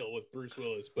Hard to Kill with Bruce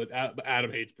Willis, but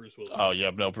Adam hates Bruce Willis. Oh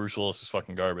yeah, no, Bruce Willis is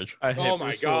fucking garbage. Oh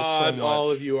my god,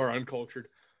 all of you are uncultured.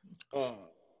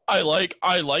 I like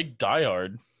Die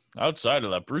Hard. Outside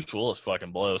of that, Bruce Willis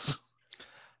fucking blows.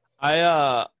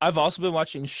 I've also been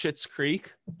watching Schitt's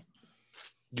Creek.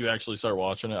 You actually start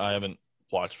watching it? I haven't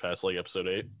watched past like episode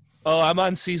 8. Oh, I'm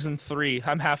on season 3.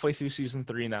 I'm halfway through season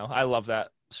 3 now. I love that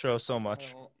show so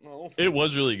much. It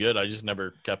was really good. I just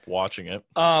never kept watching it.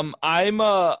 I'm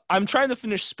trying to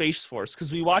finish Space Force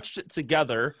because we watched it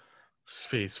together.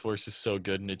 Space Force is so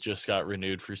good, and it just got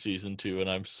renewed for season 2, and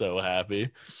I'm so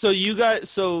happy. So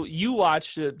you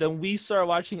watched it, then we started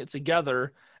watching it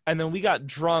together, and then we got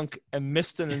drunk and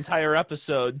missed an entire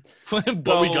episode.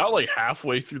 But we got like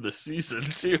halfway through the season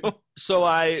too. So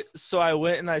I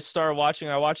went and I started watching.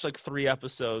 I watched like 3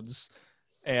 episodes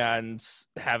and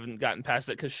haven't gotten past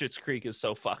it because Schitt's Creek is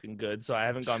so fucking good. So I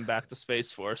haven't gone back to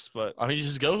Space Force. But I mean,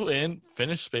 just go in,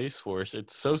 finish Space Force.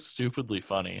 It's so stupidly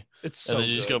funny. It's so and then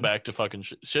you good. Just go back to fucking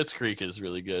Schitt's Creek is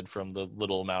really good from the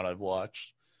little amount I've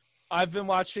watched. I've been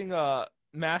watching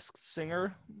Masked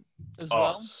Singer as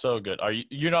well. Oh, so good.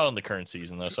 You're not on the current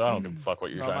season though, so I don't give a fuck what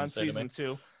you're trying to say to me. I'm on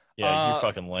season 2. Yeah, you're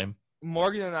fucking lame.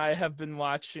 Morgan and I have been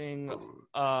watching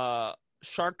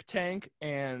Shark Tank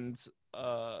and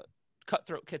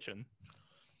Cutthroat Kitchen.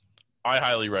 I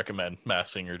highly recommend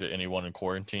Masked Singer to anyone in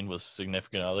quarantine with a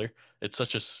significant other. It's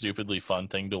such a stupidly fun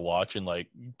thing to watch and like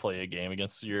play a game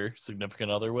against your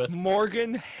significant other with.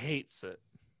 Morgan hates it.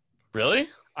 Really?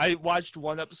 I watched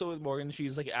 1 episode with Morgan.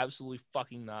 She's like absolutely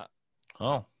fucking not. Oh.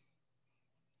 All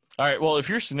right. Well, if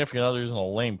your significant other isn't a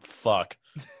lame fuck,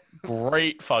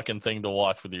 great fucking thing to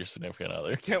watch with your significant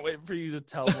other. Can't wait for you to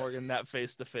tell Morgan that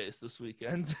face to face this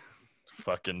weekend.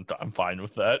 Fucking, I'm fine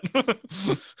with that.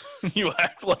 You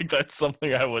act like that's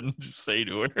something I wouldn't just say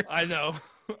to her. I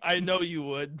know you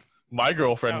would. My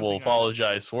girlfriend will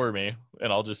apologize for me,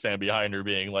 and I'll just stand behind her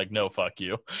being like, no, fuck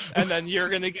you. And then you're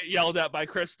going to get yelled at by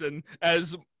Kristen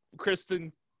as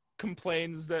Kristen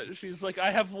complains that she's like,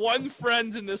 I have 1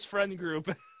 friend in this friend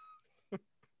group.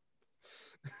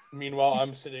 Meanwhile,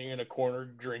 I'm sitting in a corner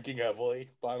drinking heavily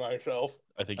by myself.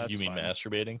 I think you mean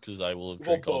masturbating, because I will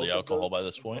drink all the alcohol by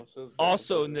this point.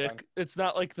 Also, Nick, it's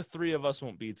not like the 3 of us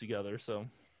won't be together, so.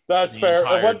 That's fair.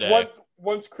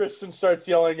 Once Kristen starts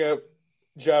yelling at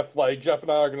Jeff, like, Jeff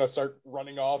and I are going to start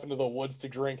running off into the woods to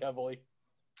drink heavily.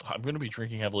 I'm going to be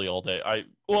drinking heavily all day.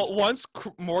 Well, once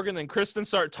Morgan and Kristen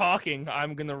start talking,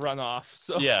 I'm going to run off.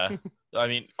 So yeah. I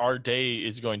mean, our day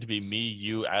is going to be me,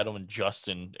 you, Adam, and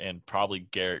Justin, and probably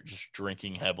Garrett just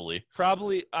drinking heavily.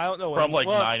 Probably, I don't know. From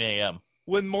 9 a.m.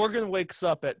 When Morgan wakes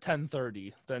up at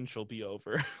 10:30, then she'll be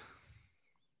over.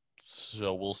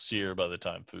 So we'll see her by the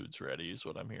time food's ready, is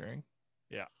what I'm hearing.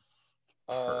 Yeah.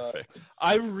 Perfect.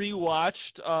 I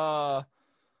rewatched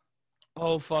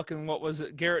Oh, fucking, what was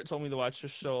it? Garrett told me to watch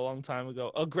this show a long time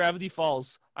ago. Oh, Gravity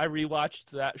Falls. I rewatched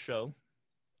that show.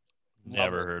 Love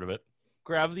Never it. heard of it.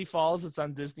 Gravity Falls. It's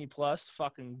on Disney Plus.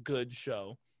 Fucking good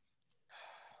show.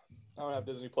 I don't have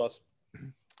Disney Plus.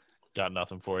 Got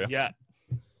nothing for you. Yeah.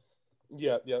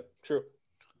 Yeah, true.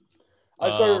 I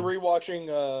started Um, rewatching.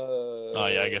 Oh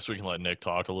yeah, I guess we can let Nick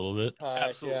talk a little bit.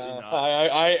 Absolutely yeah. not.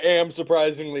 I am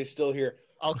surprisingly still here.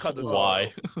 I'll cut this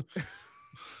Why?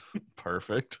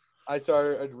 Perfect. I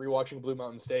started rewatching Blue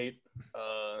Mountain State.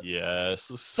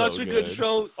 Yes. Such a good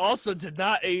show. Also did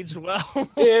not age well.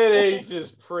 It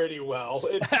ages pretty well.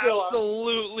 It's still,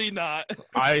 Absolutely not.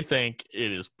 I think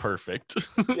it is perfect.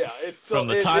 yeah, it's still, From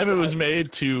the time it's it was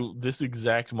made to this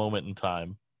exact moment in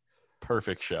time.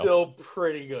 Perfect show. still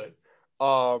pretty good.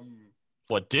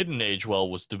 What didn't age well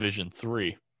was Division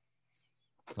 3.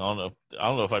 I don't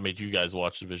know if I made you guys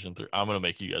watch Division 3. I'm going to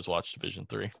make you guys watch Division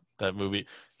 3. That movie.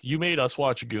 You made us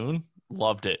watch Goon.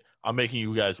 Loved it. I'm making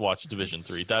you guys watch Division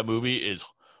 3. That movie is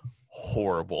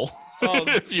horrible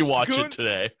if you watch Goon- it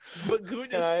today. But Goon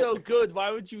Can is I- so good.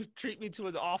 Why would you treat me to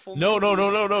an awful No.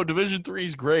 movie? Division 3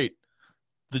 is great.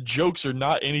 The jokes are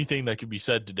not anything that could be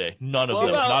said today. None of What them.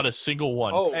 about- Not a single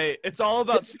one. Oh, Hey, it's all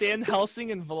about Stan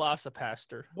Helsing and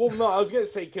Velocipaster. well, no, I was gonna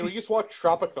say, can we just watch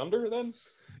Tropic Thunder then?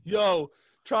 Yo,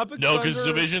 Tropic No, Thunder. because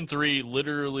Division 3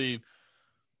 literally,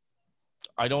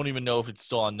 I don't even know if it's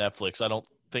still on Netflix. I don't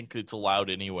think it's allowed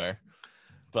anywhere.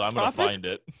 But I'm going to Tropic? find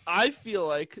it. I feel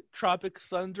like Tropic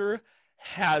Thunder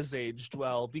has aged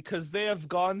well because they have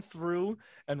gone through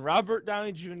and Robert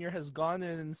Downey Jr. has gone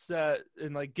in and said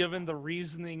and like given the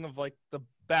reasoning of like the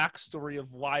backstory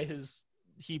of why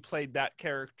he played that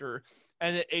character,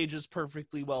 and it ages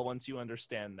perfectly well once you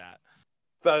understand that.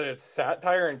 That it's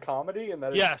satire and comedy, and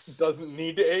that Yes. it doesn't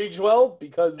need to age well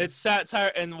because It's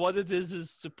satire, and what it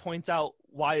is to point out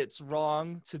why it's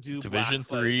wrong to do Division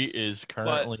 3 blackface. is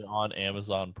currently on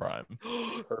Amazon Prime,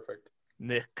 perfect.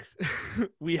 Nick,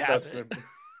 we That's have it.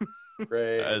 good.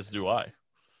 Great. as do I.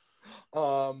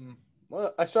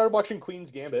 Well, I started watching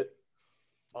Queen's Gambit.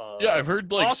 Yeah, I've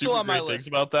heard like Also super on my great things list.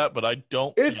 about that, but I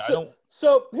don't. It's Yeah, I don't.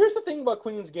 so. Here's the thing about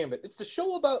Queen's Gambit. It's a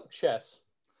show about chess.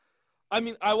 I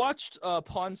mean, I watched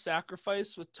Pawn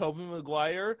Sacrifice with Tobey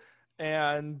Maguire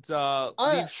and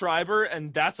Liev Schreiber,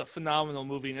 and that's a phenomenal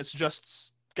movie. And it's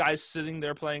just guys sitting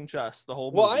there playing chess the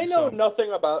whole movie. Well, I know so-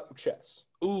 nothing about chess.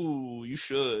 Ooh, you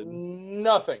should.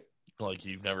 Nothing. Like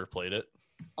you've never played it.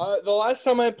 The last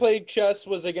time I played chess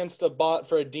was against a bot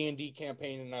for a D&D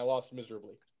campaign, and I lost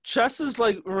miserably. Chess is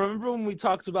like, remember when we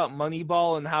talked about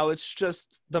Moneyball and how it's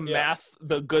just the Yeah. math,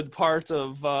 the good part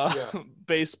of Yeah.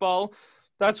 baseball?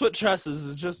 That's what chess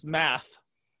is. It's just math,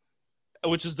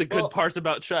 which is the good Well- part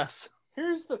about chess.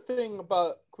 Here's the thing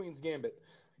about Queen's Gambit.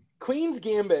 Queen's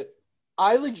Gambit,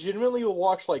 I legitimately will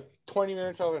watch like 20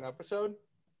 minutes of an episode,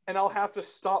 and I'll have to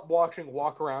stop watching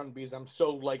walk around because I'm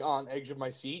so like on edge of my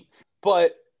seat.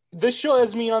 But this show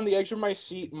has me on the edge of my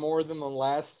seat more than the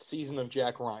last season of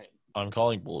Jack Ryan. I'm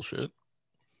calling bullshit.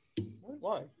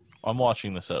 Why? I'm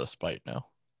watching this out of spite now.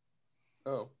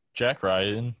 Oh. Jack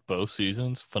Ryan, both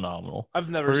seasons, phenomenal. I've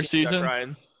never First seen Jack season?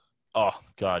 Ryan. Oh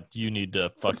God, you need to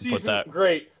fucking Season, put that.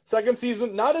 great. Second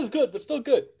season, not as good, but still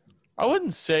good. I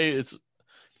wouldn't say it's.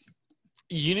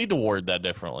 You need to word that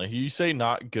differently. You say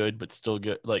not good, but still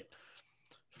good. Like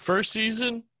first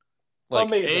season, like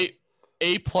Amazing.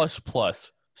 A plus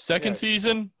plus. Second Yeah.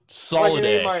 season, Like solid an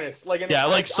A A. minus. Like an Yeah,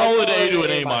 like I solid call A it to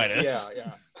an A minus.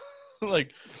 Yeah.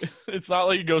 Like it's not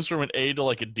like it goes from an A to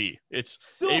like a D. It's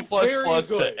Still A plus very plus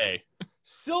good. to A.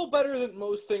 Still better than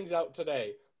most things out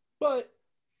today. But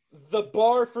the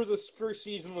bar for this first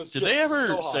season was Did just they ever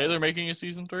so say high. they're making a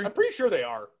season 3? I'm pretty sure they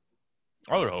are.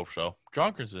 I would hope so.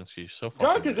 John Krasinski's so fucking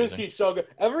John amazing. Krasinski's so good.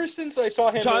 Ever since I saw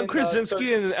him John in,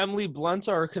 Krasinski and Emily Blunt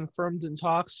are confirmed in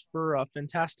talks for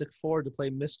Fantastic Four to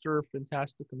play Mr.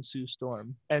 Fantastic and Sue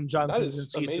Storm. And John that is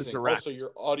Krasinski to amazing. direct. Also,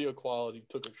 your audio quality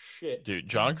took a shit. Dude,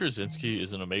 John Krasinski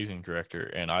is an amazing director,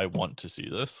 and I want to see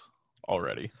this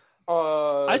already.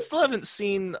 I still haven't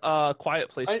seen Quiet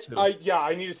Place 2.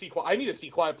 I need to see. I need to see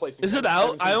Quiet Place. Is it again. out?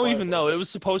 haven't I seen don't Quiet even know. Place It was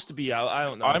supposed to be out. I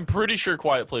don't know. I'm pretty sure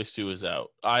Quiet Place 2 is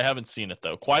out. I haven't seen it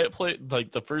though. Quiet Place,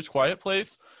 like the first Quiet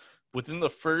Place, within the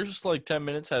first like 10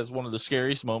 minutes has one of the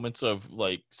scariest moments of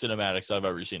like cinematics I've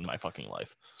ever seen in my fucking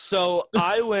life. So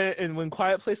I went, and when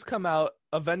Quiet Place come out,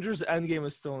 Avengers Endgame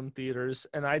was still in theaters,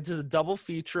 and I did a double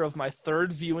feature of my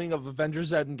third viewing of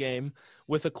Avengers Endgame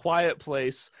with A Quiet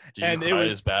Place. Did And you it cry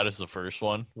was- as bad as the first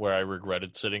one where I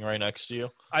regretted sitting right next to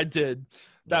you? I did.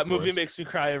 That Of movie course. makes me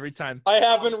cry every time. I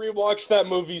haven't rewatched that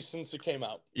movie since it came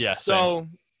out. Yeah.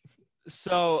 same.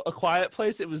 So A Quiet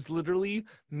Place, it was literally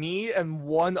me and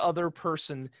one other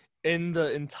person in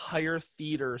the entire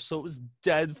theater, so it was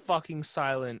dead fucking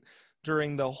silent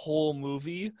during the whole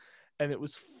movie, and it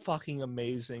was fucking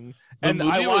amazing. The And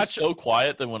movie I watched was so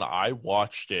quiet that when I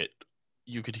watched it,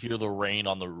 you could hear the rain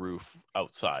on the roof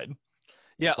outside.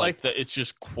 yeah, like It's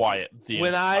just quiet the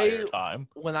when entire time.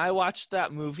 when I watched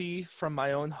that movie from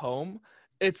my own home,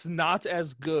 it's not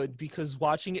as good because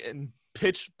watching it in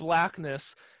pitch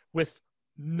blackness with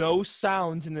no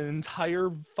sound in an entire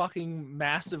fucking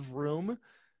massive room,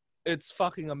 it's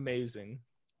fucking amazing.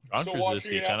 John So Krasinski,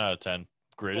 watching it 10 out of 10.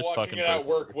 Greatest watching fucking it at person.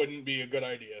 work wouldn't be a good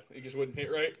idea. It just wouldn't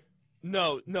hit right.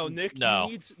 No, Nick, No.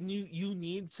 you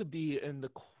need to be in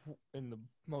the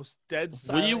most dead We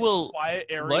silent, will quiet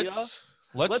area.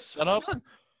 Let's set up.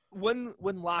 When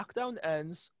lockdown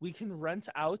ends, we can rent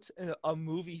out a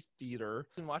movie theater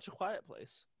and watch A Quiet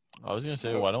Place. I was gonna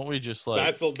say, why don't we just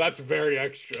like That's very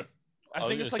extra. I was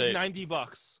think it's gonna like say,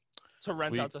 $90 to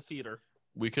rent out a theater.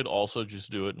 we could also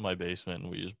just do it in my basement and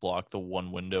we just block the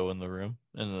one window in the room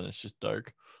and then it's just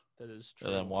dark That is true.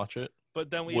 and then watch it But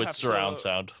then we with have surround to,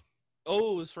 sound.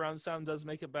 Oh, surround sound does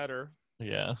make it better.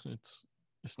 Yeah, it's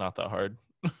not that hard.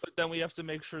 But then we have to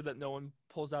make sure that no one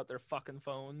pulls out their fucking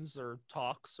phones or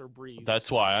talks or breathes. That's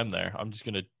why I'm there. I'm just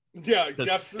gonna Yeah,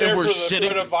 Jeff's there if we're for the sitting,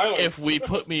 threat of violence. if we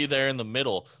put me there in the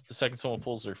middle, the second someone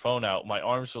pulls their phone out, my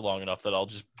arms are long enough that I'll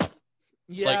just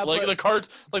yeah, like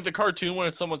but, the cartoon when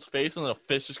it's someone's face and then a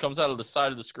fist just comes out of the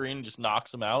side of the screen and just knocks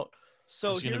them out.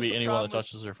 so It's gonna here's be the anyone that problem with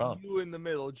touches their phone. You in the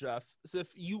middle, Jeff. So if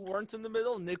you weren't in the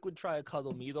middle, Nick would try to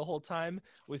cuddle me the whole time.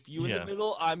 With you in Yeah. the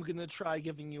middle, I'm gonna try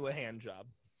giving you a hand job.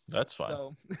 That's fine.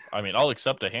 So I mean, I'll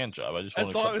accept a hand job. I just as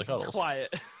want to long accept as the it's cuddles.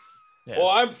 quiet. Yeah. Well,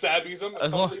 I'm sad because I'm a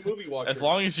As long- cuddly movie watcher. As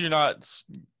long as you're not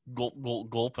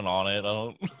gulping on it, I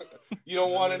don't. You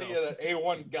don't want No. any of that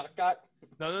A1 got.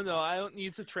 No. I don't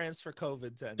need to transfer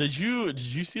COVID to anyone. Did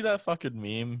you see that fucking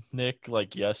meme, Nick?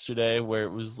 Like yesterday, where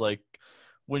it was like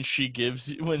when she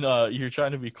gives when you're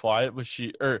trying to be quiet, but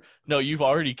you've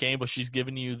already came, but she's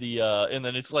giving you the and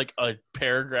then it's like a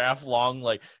paragraph long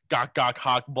like gok gok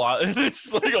hawk blah, and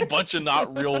it's like a bunch of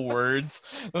not real words,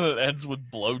 and it ends with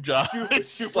blowjob.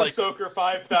 It's just Super like Soaker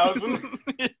 5000.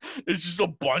 it's just a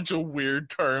bunch of weird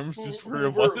terms just for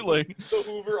a Hoover- bunch, like. The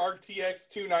Hoover RTX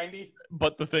 290.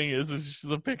 But the thing is, it's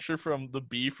just a picture from the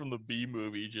Bee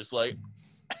movie, just like,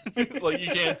 like you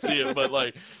can't see it, but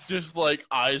like, just like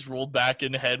eyes rolled back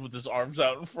in head with his arms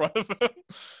out in front of him.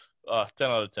 10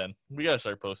 out of 10. We gotta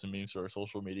start posting memes to our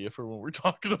social media for when we're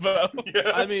talking about.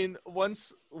 Yeah. I mean,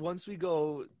 once we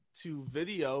go to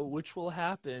video, which will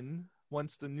happen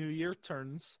once the new year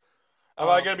turns. Am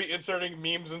I going to be inserting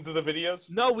memes into the videos?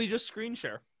 No, we just screen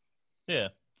share. Yeah,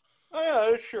 Oh,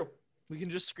 yeah, that's true. We can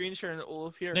just screen share and it will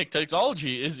appear. Nick,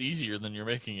 technology is easier than you're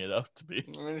making it out to be.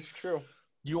 That's true.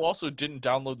 You also didn't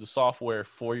download the software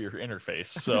for your interface,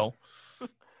 so I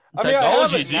mean, I have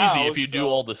technology it is now, easy if you do so-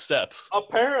 all the steps.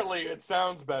 Apparently, it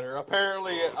sounds better.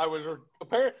 Apparently, I was.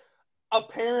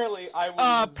 Apparently, I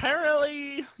was.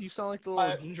 Apparently, you sound like the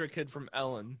little I- ginger kid from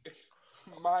Ellen.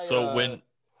 My, So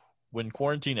when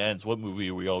quarantine ends, what movie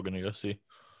are we all gonna go see?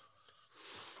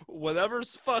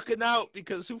 Whatever's fucking out,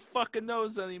 because who fucking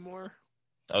knows anymore?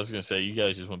 I was gonna say you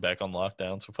guys just went back on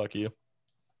lockdown, so fuck you.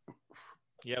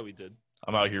 Yeah, we did.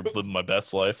 I'm out here living my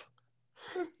best life.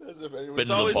 As if anyone's Been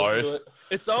to the always bars. do it.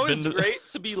 It's always Been to- great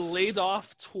to be laid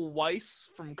off twice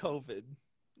from COVID.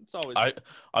 It's always.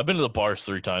 I've been to the bars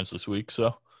 3 times this week,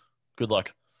 so good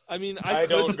luck. I mean, I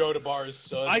don't could- go to bars,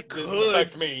 so I it doesn't could.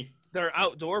 affect me. They're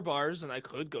outdoor bars, and I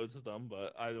could go to them,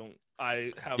 but I don't.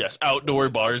 I have. Yes, outdoor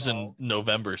bars in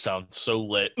November sound so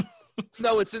lit.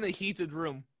 No, it's in a heated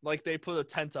room. Like they put a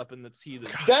tent up and it's heated.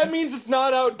 That means it's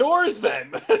not outdoors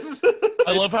then.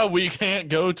 I love how we can't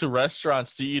go to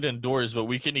restaurants to eat indoors, but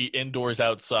we can eat indoors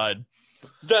outside.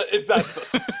 That's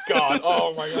the God.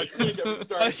 Oh my God! You're gonna get me A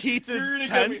started. heated You're gonna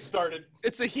get me tent. started.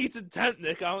 It's a heated tent,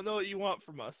 Nick. I don't know what you want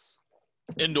from us.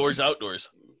 Indoors, outdoors.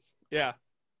 Yeah.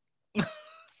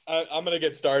 I'm gonna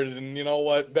get started, and you know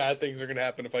what? Bad things are gonna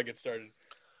happen if I get started.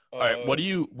 All right, what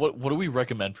do we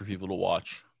recommend for people to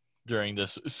watch during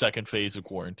this second phase of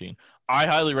quarantine? I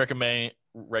highly recommend.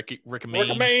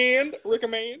 recommend?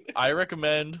 I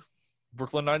recommend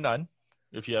Brooklyn Nine-Nine.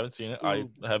 If you haven't seen it, I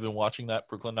Ooh. have been watching that.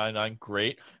 Brooklyn Nine-Nine,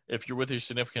 great. If you're with your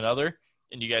significant other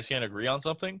and you guys can't agree on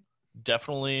something,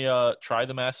 definitely try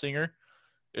The Masked Singer.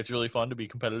 It's really fun to be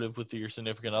competitive with your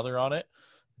significant other on it,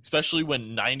 especially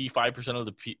when 95% of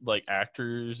the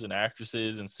actors and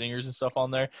actresses and singers and stuff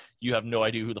on there, you have no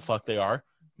idea who the fuck they are.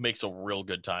 Makes a real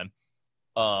good time.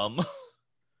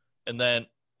 And then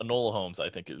Enola Holmes, I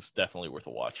think, is definitely worth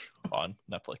a watch on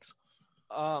Netflix.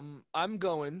 I'm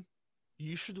going.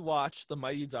 you should watch the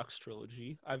Mighty Ducks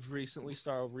trilogy. I've recently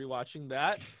started rewatching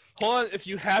that. Hold on, if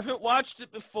you haven't watched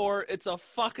it before, it's a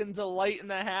fucking delight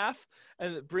and a half,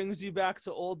 and it brings you back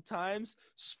to old times.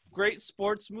 Great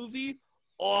sports movie,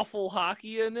 awful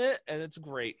hockey in it, and it's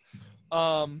great.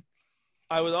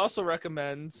 I would also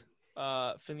recommend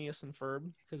Phineas and Ferb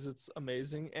because it's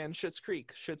amazing, and Schitt's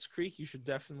Creek. Schitt's Creek, you should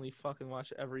definitely fucking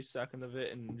watch every second of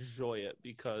it and enjoy it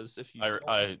because if you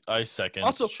I second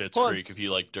Also, Schitt's hold on. Creek if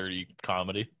you like dirty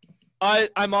comedy.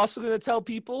 I'm also going to tell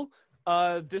people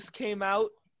this came out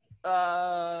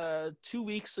 2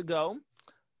 weeks ago.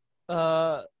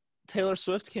 Taylor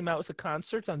Swift came out with a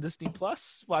concert on Disney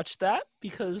Plus. Watch that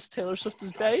because Taylor Swift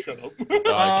is bae. Shut up. Can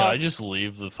I just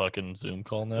leave the fucking Zoom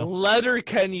call now?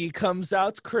 Letterkenny comes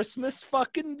out Christmas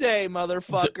fucking day,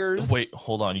 motherfuckers. Wait,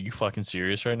 hold on. Are you fucking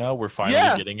serious right now? We're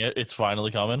finally getting it. It's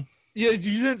finally coming. Yeah,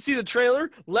 you didn't see the trailer?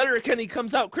 Letterkenny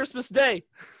comes out Christmas Day.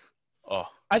 Oh,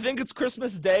 I think it's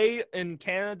Christmas Day in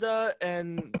Canada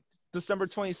and December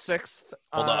 26th.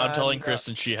 hold on. I'm telling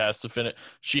Kristen she has to finish.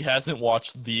 She hasn't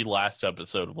watched the last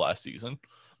episode of last season.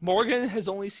 Morgan has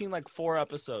only seen like 4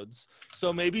 episodes,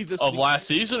 so maybe this Of week- last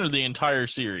season or the entire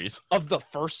series? of the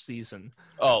first season.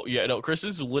 Oh, yeah. No,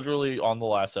 Kristen's literally on the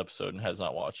last episode and has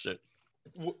not watched it.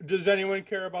 Does anyone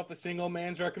care about the single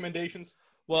man's recommendations?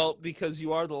 Well, because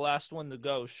you are the last one to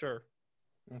go, sure.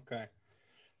 Okay.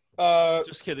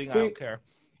 Just kidding, I don't care.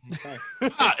 Okay.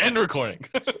 End recording.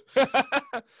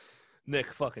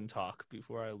 Nick, fucking talk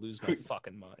before I lose my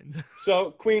fucking mind.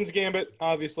 So, Queen's Gambit,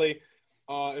 obviously.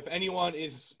 If anyone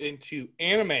is into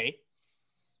anime,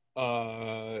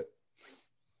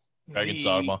 Dragon's the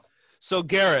Dogma. So,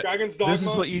 Garrett, Dragon's Dogma, this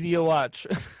is what you need to watch.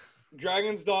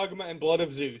 Dragon's Dogma, and Blood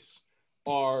of Zeus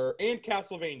and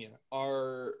Castlevania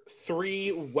are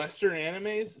 3 Western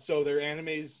animes. So they're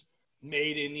animes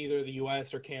made in either the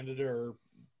U.S. or Canada or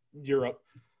Europe.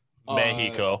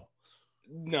 Mexico.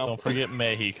 No, Don't forget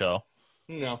Mexico.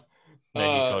 no.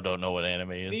 Mexico don't know what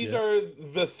anime is These yet. are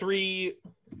the 3.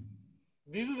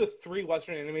 These are the 3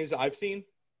 Western animes I've seen.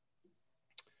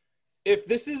 If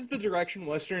this is the direction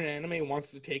Western anime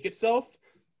wants to take itself,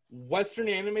 Western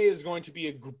anime is going to be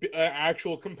an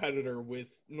actual competitor with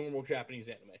normal Japanese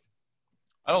anime.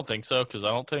 I don't think so, because I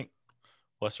don't think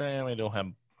Western anime don't have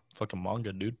fucking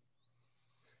manga, dude.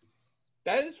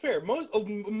 That is fair. Most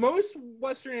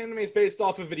Western anime is based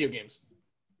off of video games.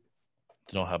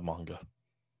 They don't have manga.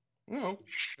 No,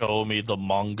 Show me the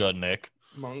manga, Nick.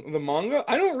 the manga.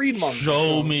 I don't read manga. Show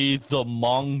so- me the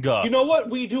manga. You know what?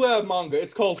 We do have manga.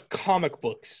 It's called comic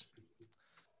books.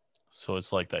 So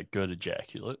it's like that good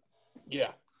ejaculate. Yeah,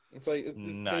 it's like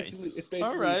Nice. basically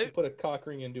All right. you put a cock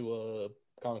ring into a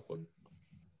comic book.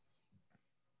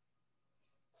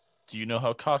 Do you know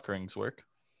how cock rings work?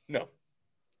 No.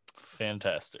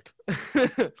 Fantastic.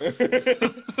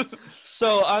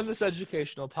 So on this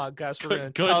educational podcast, we're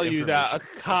going to Good tell you that a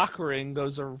information. cock ring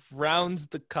goes around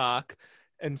the cock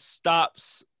and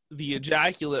stops the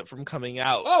ejaculate from coming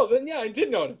out. Oh, then yeah, I did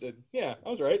know what it did. Yeah, I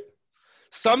was right.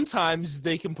 Sometimes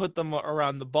they can put them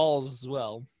around the balls as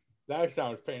well. That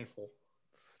sounds painful.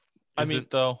 I Is mean, it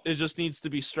though? it just needs to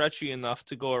be stretchy enough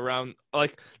to go around,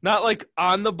 like not like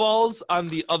on the balls, on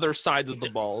the other side of the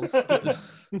balls.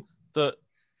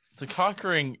 The cock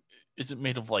ring isn't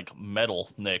made of like metal,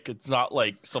 Nick. It's not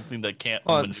like something that can't.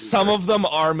 Some maneuver. of them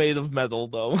are made of metal,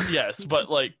 though. Yes,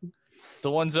 but like the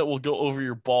ones that will go over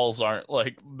your balls aren't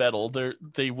like metal.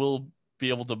 They will be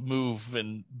able to move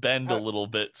and bend a little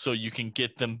bit so you can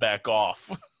get them back off.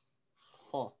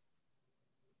 Huh.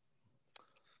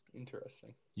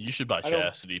 Interesting. You should buy I don't-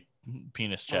 chastity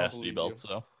penis I don't chastity believe belts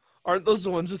though. Aren't those the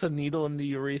ones with a needle in the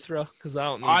urethra? Because I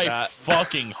don't need I that.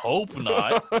 fucking hope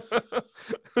not.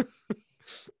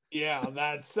 Yeah,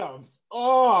 that sounds.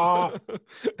 Oh,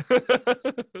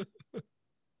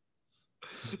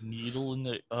 Needle in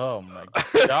the. Oh my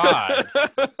god.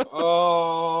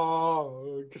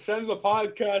 oh! Send the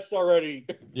podcast already.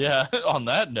 Yeah. On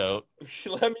that note,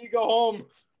 Let me go home.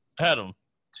 Adam,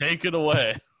 take it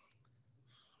away.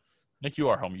 Nick, you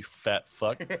are home, you fat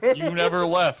fuck. You never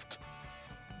left.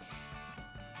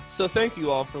 So thank you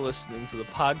all for listening to the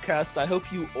podcast. I hope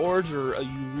you order a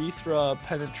urethra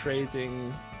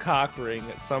penetrating cock ring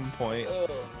at some point.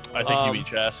 I think you mean Um,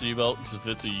 chastity belt because if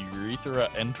it's a urethra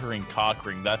entering cock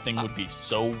ring, that thing would be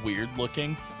so weird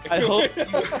looking.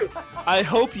 I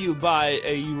hope you buy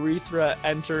a urethra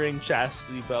entering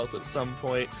chastity belt at some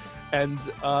point, and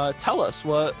tell us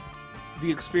what the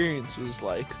experience was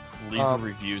like. Leave the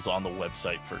reviews on the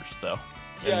website first, though.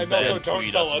 Yeah, And and also then don't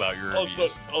tweet tell us us. about your Also,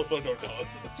 reviews. also don't tell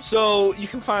us. So you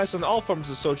can find us on all forms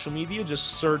of social media.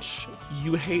 Just search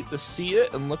 "You Hate to See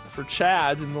It" and look for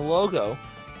Chad in the logo.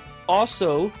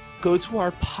 Also, go to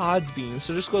our Podbean.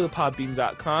 So just go to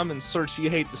podbean.com and search You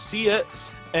Hate to See It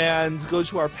and go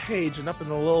to our page. And up in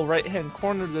the little right-hand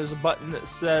corner, there's a button that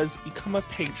says Become a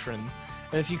Patron.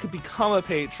 And if you could become a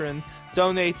patron,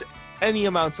 donate any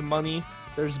amounts of money,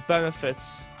 there's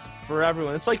benefits for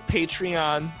everyone. It's like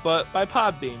Patreon, but by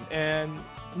Podbean. And,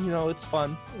 you know, it's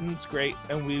fun and it's great.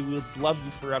 And we would love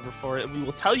you forever for it. And we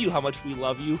will tell you how much we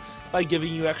love you by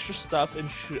giving you extra stuff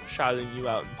and shouting you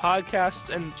out in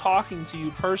podcasts and talking to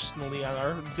you personally on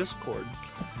our Discord.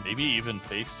 Maybe even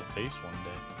face-to-face one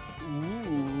day.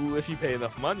 Ooh, if you pay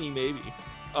enough money, maybe.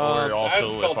 Or That's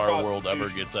also called if our world ever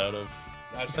prostitution. gets out of...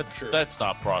 That's true. That's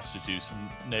not prostitution,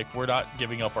 Nick. We're not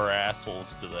giving up our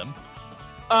assholes to them.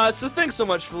 So thanks so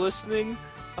much for listening.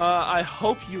 I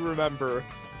hope you remember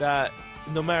that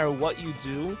no matter what you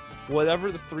do,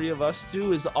 whatever the three of us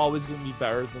do is always going to be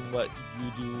better than what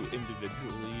you do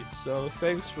individually. So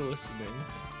thanks for listening.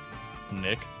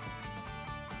 Nick?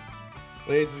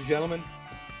 Ladies and gentlemen,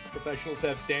 professionals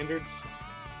have standards,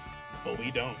 but we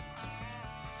don't.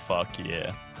 Fuck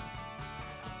yeah.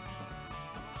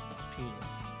 Penis.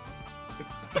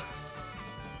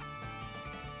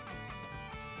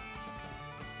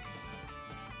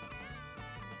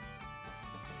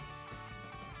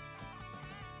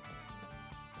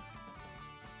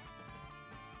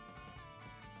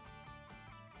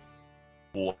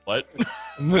 What?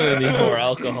 I'm gonna need more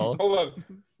alcohol. Hold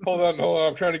on.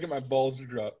 I'm trying to get my balls to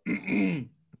drop.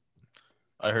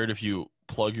 I heard if you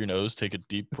plug your nose, take a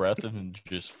deep breath, and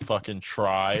just fucking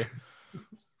try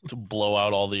to blow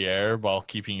out all the air while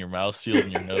keeping your mouth sealed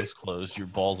and your nose closed, your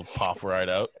balls will pop right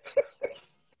out.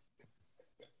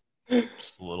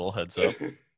 Just a little heads up.